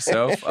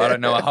 I don't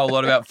know a whole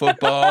lot about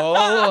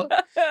football.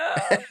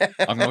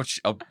 I'm not.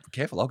 Oh,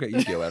 careful, I'll get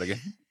Yu-Gi-Oh out again.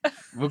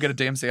 We'll get a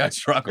DMCA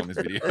strike on this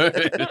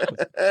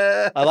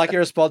video. I like your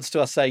response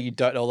to us saying you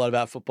don't know a lot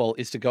about football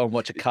is to go and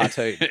watch a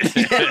cartoon.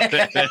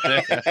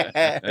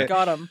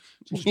 Got him.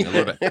 Teach me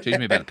about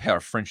the power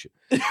of friendship.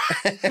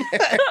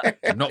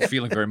 I'm not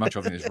feeling very much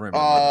of in this room.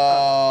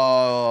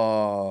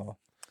 Oh.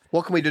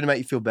 What can we do to make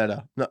you feel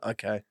better? No,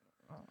 okay.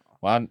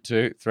 1,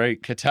 2, 3,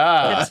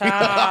 Qatar.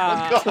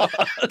 Qatar. Oh,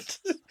 God.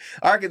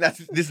 I reckon this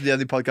is the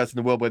only podcast in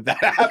the world where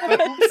that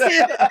happens.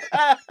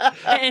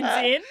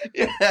 Hands in.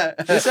 Yeah.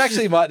 This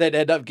actually might then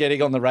end up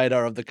getting on the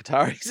radar of the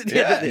Qataris at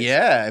the end of this.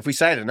 Yeah, if we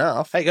say it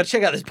enough. Hey, you got to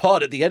check out this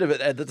pod at the end of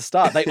it. At the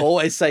start, they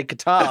always say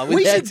Qatar.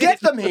 We should That's get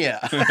it. them here.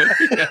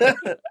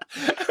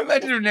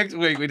 Imagine if next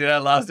week we did our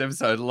last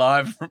episode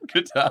live from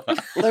Qatar.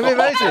 That'd be That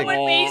amazing.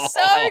 would be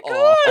so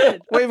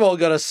good. We've all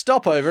got a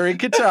stopover in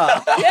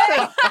Qatar.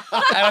 Yeah.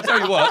 And I'll tell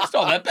you what, it's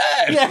not that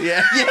bad.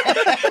 Yeah.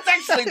 It's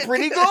actually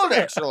pretty good,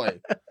 actually.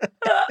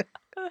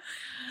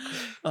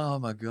 Oh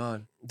my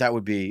God. That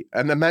would be,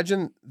 and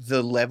imagine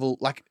the level,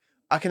 like,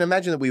 I can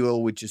imagine that we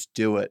all would just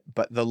do it,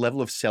 but the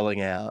level of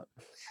selling out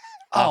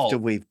after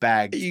we've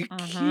bagged. Are you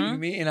Mhm. kidding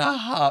me? In a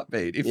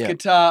heartbeat. If Yeah.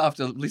 Qatar,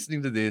 after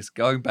listening to this,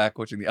 going back,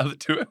 watching the other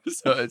 2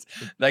 episodes,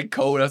 they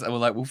called us and were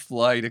like, we'll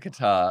fly you to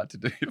Qatar to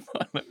do the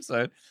final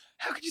episode.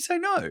 How could you say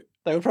no?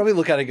 They would probably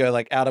look at it and go,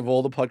 like, out of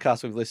all the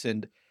podcasts we've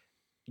listened,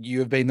 you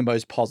have been the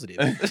most positive.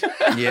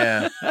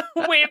 Yeah.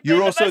 We've You're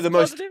been also the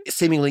most positive.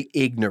 seemingly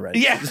ignorant.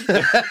 Yeah.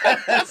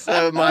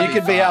 So it might You be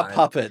could be our fine.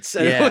 puppets.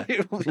 And Yeah.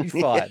 it will be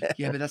fine.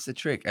 Yeah, but that's the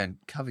trick. And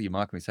cover your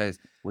mic when we say this,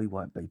 we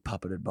won't be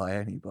puppeted by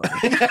anybody.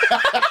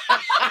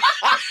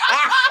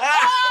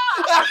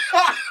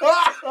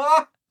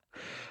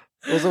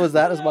 Also, was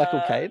that as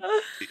Michael Caine?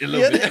 A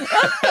little bit.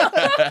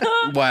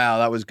 Wow,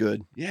 that was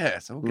good. Yeah,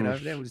 so we'll get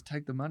over there, we'll just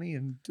take the money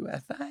and do our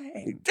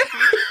thing.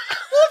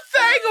 What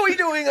thing are we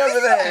doing over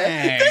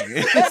there? Dang.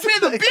 It's me,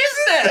 the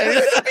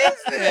business.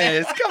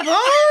 Business, come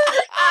on.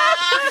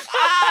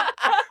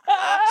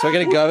 So we're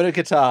going to go to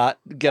Qatar,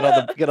 get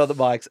on the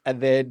mics,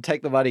 and then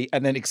take the money,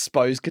 and then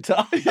expose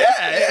Qatar.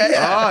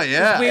 Oh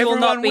yeah. We will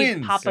not Everyone be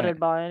wins. puppeted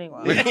by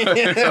anyone.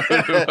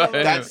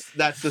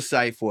 That's the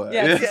safe word.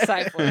 Yeah, it's a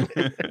safe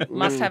word.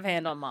 Must have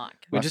hand on mic.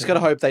 We just got to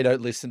hope they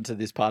don't listen to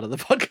this part of the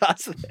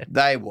podcast. Then.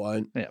 They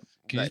won't. Can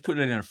you just put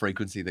it in a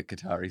frequency that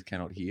Qataris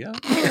cannot hear?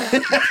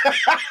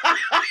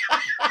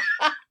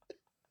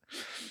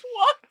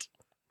 What?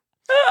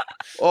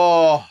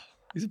 Oh,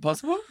 Is it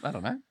possible? I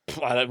don't know.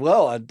 I don't,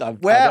 well, I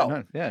Wow. don't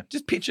know. Yeah.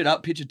 Just pitch it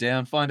up, pitch it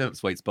down, find a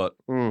sweet spot,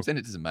 Mm. send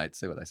it to some mates,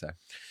 see what they say.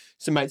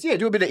 so mates, yeah,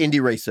 do a bit of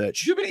indie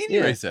research. Do a bit of indie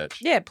Yeah. research.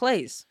 Yeah,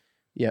 please.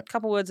 Yeah.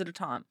 Couple words at a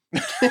time.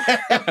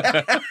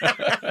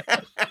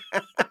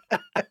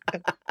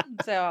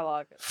 That's how I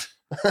like it.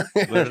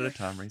 Word at a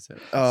time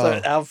research. Oh.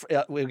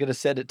 So we're going to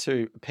send it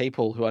to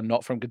people who are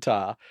not from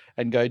Qatar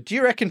and go, do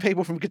you reckon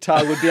people from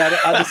Qatar would be able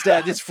to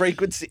understand this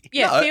frequency?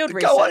 Yeah, No, field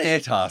research. Go on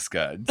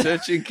Airtasker,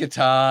 search in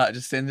Qatar,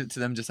 just send it to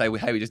them, just say,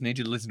 hey, we just need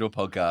you to listen to a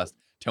podcast.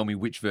 Tell me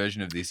which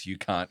version of this you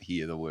can't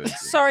hear the words in.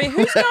 Sorry,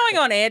 who's going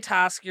on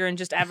Airtasker and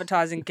just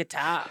advertising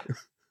Qatar?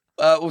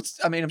 Well,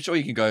 I mean, I'm sure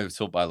you can go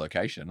sort by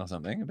location or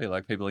something. It'd be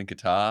like people in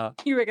Qatar.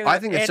 You reckon I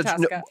think that's such.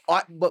 Airtasker?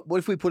 But what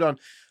if we put on?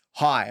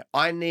 Hi,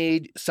 I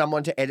need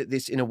someone to edit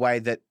this in a way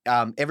that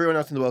everyone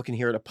else in the world can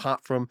hear it,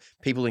 apart from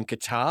people in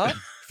Qatar,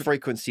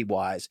 frequency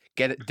wise.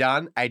 Get it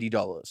done. $80.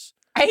 $80?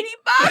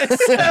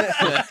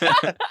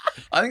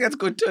 I think that's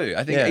good too.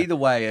 I think Yeah. either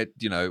way,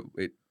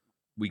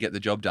 we get the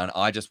job done.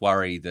 I just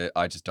worry that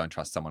I just don't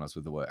trust someone else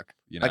with the work.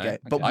 You know, Okay,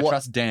 but I what-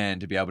 trust Dan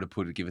to be able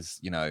to give us,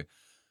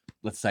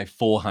 let's say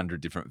 400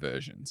 different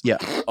versions. Yeah.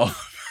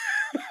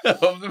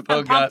 Of the And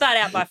podcast. pump that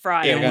out by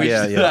Friday. In which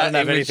Yeah, yeah. I don't have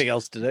in which- anything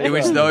else to do. in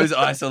which those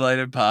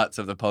isolated parts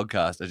of the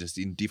podcast are just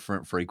in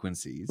different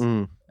frequencies.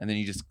 Mm. And then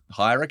you just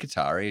hire a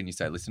Qatari and you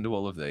say, listen to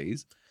all of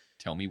these.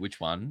 tell me which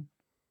one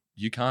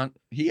you can't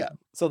hear.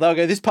 So they'll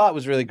go, this part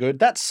was really good.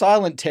 That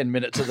silent 10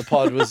 minutes of the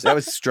pod was That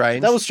was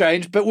strange. that was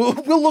strange, but we'll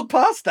look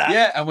past that.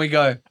 Yeah, and we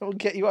go, We'll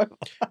get you over.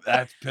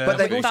 that's perfect. But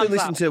they've also Thumbs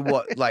listened up. to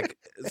what, like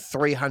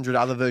 300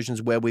 other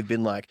versions where we've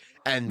been like,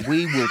 and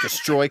we will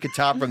destroy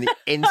Qatar from the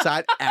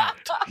inside out.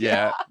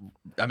 Yeah.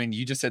 I mean,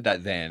 you just said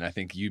that then. I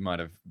think you might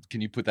have. Can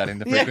you put that in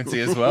the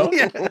frequency as well?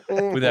 Yeah.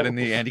 Put that in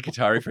the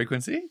anti-Qatari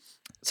frequency?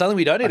 Something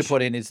we don't need to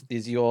put in is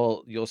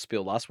your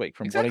spiel last week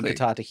from wanting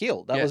Exactly. Qatar to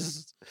heal. That Yes.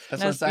 was That's what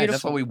I'm That's saying.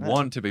 That's what we beautiful.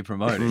 want to be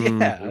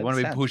promoting. Yeah, We want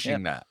to be understand.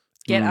 pushing that.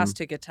 Get Mm. us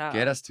to guitar.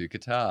 Get us to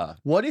Qatar.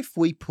 What if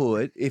we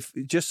put,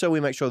 just so we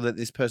make sure that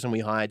this person we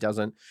hire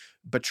doesn't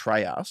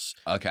betray us?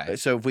 Okay.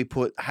 So if we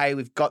put, hey,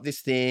 we've got this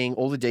thing,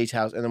 all the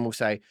details, and then we'll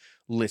say,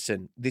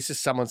 listen, this is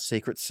someone's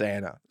secret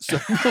Santa. So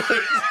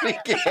please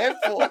be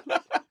careful.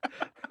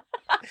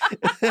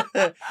 And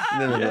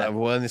then they'll be like,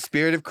 well, in the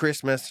spirit of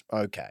Christmas,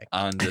 okay.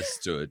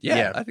 Understood. Yeah,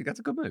 Yeah. I think that's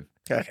a good move.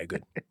 Okay,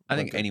 good. I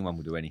think Okay. anyone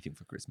will do anything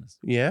for Christmas.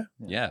 Yeah?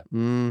 Yeah.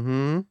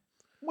 Mm-hmm.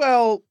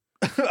 well,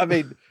 I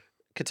mean,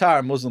 Qatar,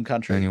 a Muslim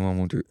country. Anyone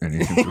will do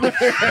anything for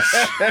Christmas.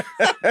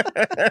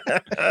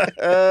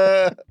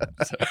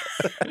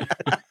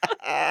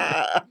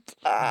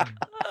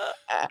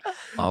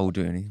 I will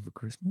do anything for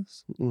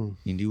Christmas. Mm,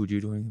 Indy, would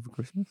you do anything for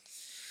Christmas?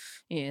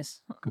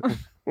 Yes.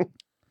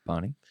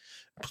 Barney?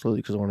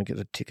 absolutely, because I want to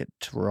get a ticket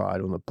to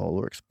ride on the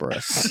Polar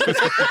Express.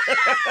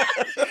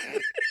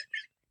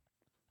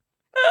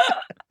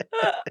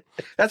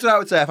 That's what I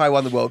would say if I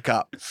won the World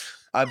Cup.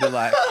 I'd be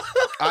like,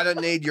 I don't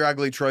need your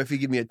ugly trophy.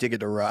 Give me a ticket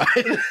to ride.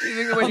 Do you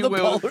think that when On you the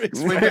will, Polar when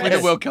you win the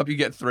Express. World Cup, you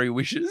get 3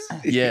 wishes?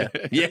 Yeah.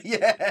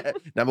 Yeah.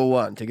 Number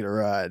 1, ticket to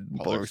ride,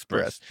 Polar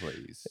Express.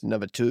 please.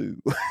 Number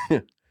 2,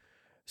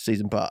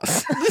 season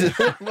pass.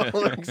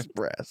 Polar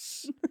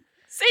Express.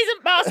 Season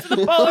pass to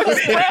the Polar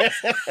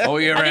Express. All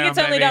year I think round,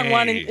 it's only done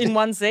one baby. in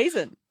one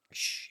season.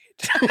 Shit.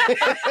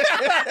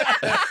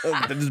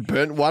 I just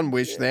burnt one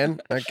wish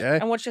then. Okay.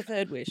 And what's your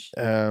third wish?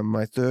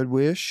 My third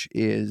wish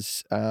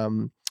is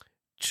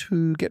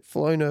to get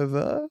flown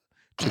over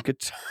to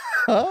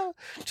Qatar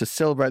to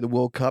celebrate the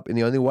World Cup in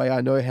the only way I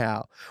know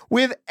how,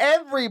 with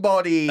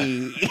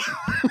everybody.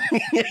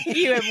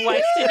 You have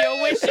wasted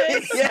your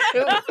wishes. Yeah,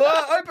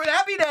 well, open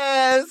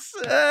happiness.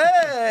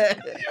 Hey.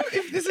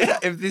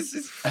 If this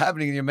is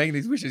happening and you're making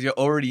these wishes, you're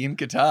already in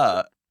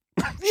Qatar.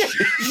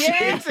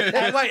 Yeah.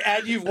 And wait,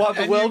 and you've won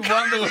the And World you've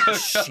Cup. won the World Cup.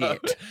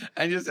 Shit.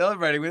 And you're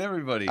celebrating with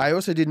everybody. I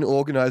also didn't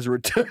organise a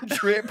return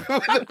trip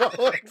with the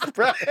Polar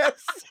Express.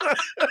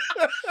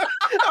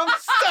 I'm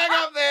stuck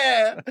up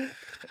there.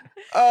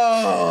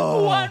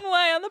 Oh, One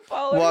way on the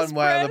Polar one Express.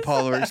 way on the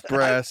Polar I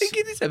Express. think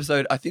in this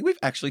episode, I think we've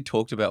actually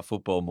talked about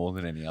football more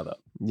than any other.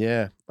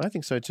 Yeah, I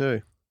think so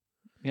too.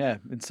 Yeah,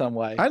 in some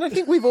way. And I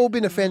think we've all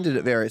been offended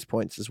at various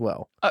points as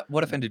well.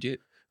 What offended you?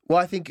 Well,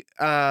 I think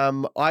I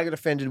got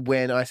offended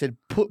when I said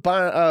put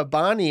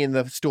Barney in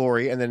the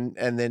story, and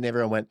then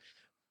everyone went,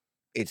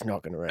 "It's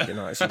not going to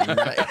recognise you."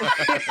 Mate."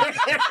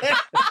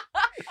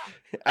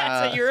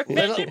 That's what you're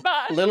offended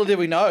by. Little did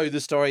we know,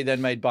 the story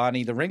then made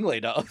Barney the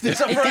ringleader of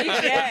this operation.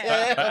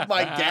 Yeah. Of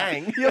my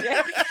gang.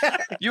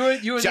 You were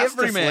the Justice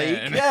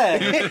everyman. League. Yeah.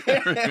 You were the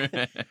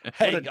everyman.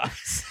 Hey,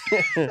 guys.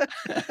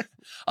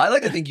 I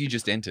like to think you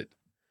just entered.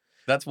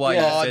 That's why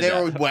Yeah. you Oh, said they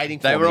that. were all waiting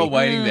for They were all me.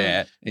 waiting Mm.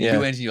 there. And Yeah. you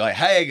went and you're like,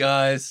 hey,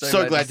 guys.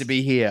 So glad to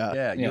be here.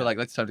 Yeah, you Yeah. were like,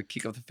 let's time to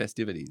kick off the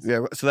festivities.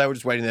 Yeah, so they were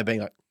just waiting there,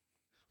 being like,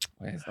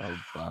 Where's old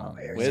Barn?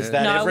 Where's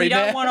that? No, we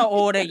everyman? don't want to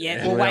order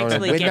yet. We'll wait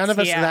till he We're gets none of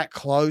us here. are that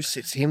close.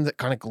 It's him that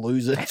kind of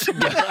glues it.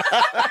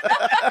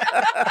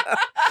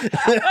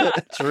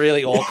 It's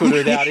really awkward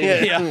without him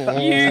Yeah.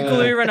 here. You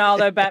glue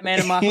Ronaldo, Batman,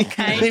 and Michael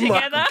Caine Michael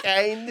together.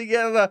 Caine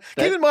together.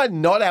 Keep in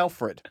mind, not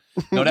Alfred.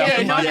 Not Yeah,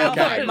 Alfred, not Michael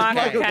Alfred, Caine.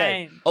 Michael Michael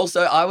Caine.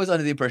 Also, I was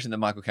under the impression that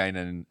Michael Caine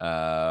and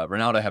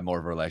Ronaldo had more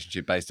of a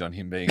relationship based on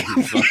him being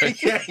his,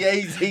 like, yeah,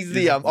 he's the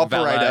his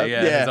operator. valet,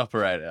 Yeah. his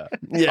operator.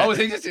 Yeah. Oh, was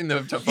he just in the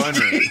phone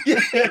room?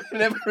 Yeah,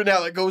 whenever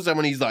Ronaldo calls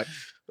someone, he's like,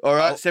 all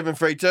right,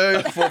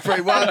 7-3-2,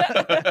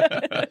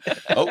 4-3-1.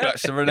 Oh,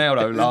 that's the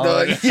Ronaldo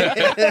line.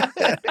 Yeah.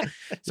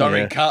 Sorry,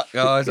 Yeah. cut,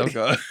 guys. I've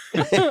got.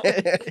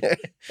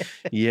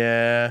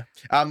 Yeah.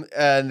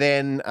 And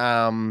then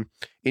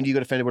Indy, you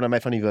got offended when I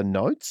made fun of your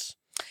notes?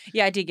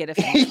 Yeah, I did get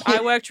offended.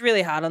 I worked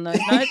really hard on those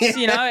notes.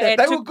 You know, they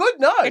were took, good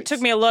notes. it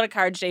took me a lot of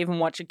courage to even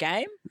watch a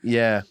game.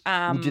 Yeah.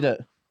 Um, You did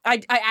it.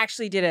 I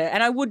actually did it,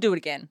 and I would do it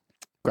again.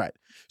 Great.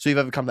 So you've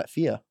overcome that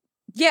fear.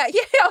 Yeah,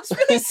 I was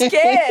really scared.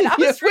 I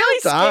Yeah, was really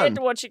well done. scared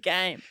to watch a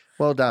game.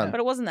 Well done. But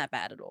it wasn't that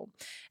bad at all.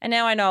 And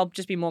now I know I'll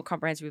just be more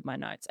comprehensive with my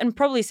notes and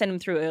probably send them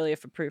through earlier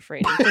for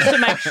proofreading just to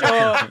make sure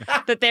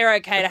that they're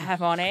okay to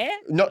have on air.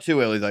 Not too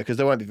early, though, because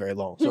they won't be very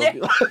long. So Yeah.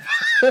 it'll be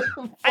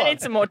like- I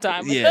need some more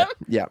time with Yeah, them.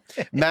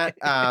 yeah. Matt,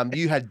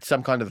 you had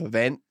some kind of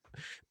event.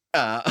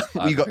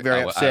 You got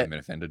very I upset haven't been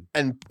offended.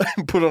 and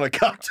put on a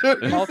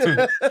cartoon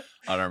Multiple.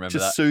 I don't remember to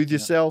that. soothe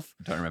yourself.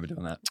 Don't remember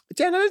doing that.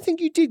 Dan, I don't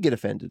think you did get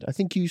offended. I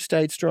think you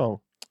stayed strong.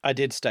 I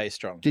did stay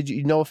strong. Did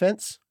you? No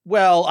offense.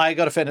 Well, I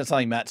got offended at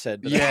something Matt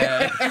said. But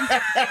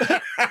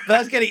but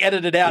that's getting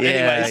edited out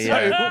anyway.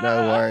 So.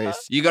 No worries.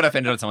 You got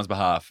offended on someone's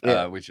behalf,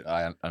 Yeah. which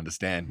I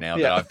understand now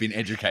Yeah. that I've been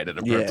educated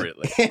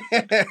appropriately.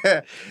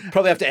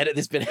 Probably have to edit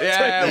this bit out.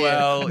 Yeah,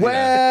 well, you know.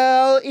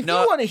 Well, if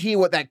No. you want to hear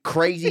what that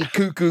crazy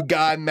cuckoo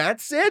guy Matt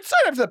said,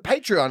 sign up to the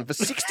Patreon for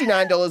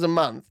 $69 a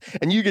month,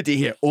 and you get to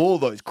hear all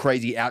those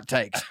crazy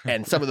outtakes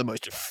and some of the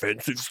most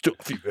offensive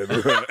stuff you've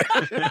ever heard.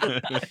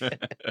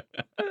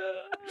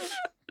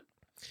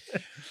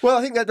 Well,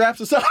 I think that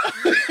wraps us up.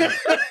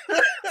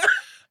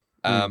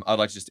 I'd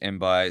like to just end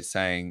by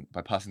passing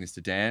this to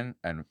Dan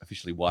and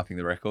officially wiping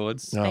the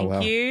records. Oh, Thank wow.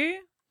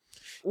 you.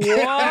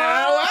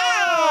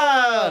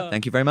 Wow.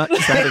 Thank you very much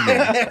for having me.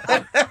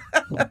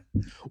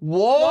 Whoa!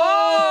 What?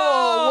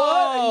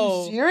 Are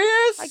Whoa. you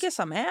serious? I guess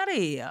I'm out of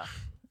here.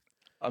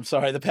 I'm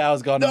sorry, the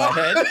power's gone in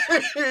my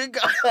head.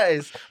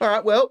 Guys. All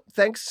right, well,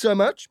 thanks so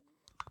much.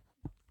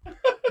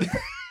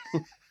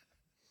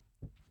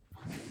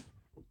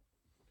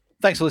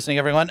 Thanks for listening,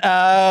 everyone.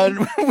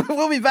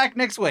 We'll be back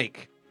next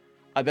week.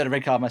 I better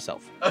red card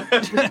myself.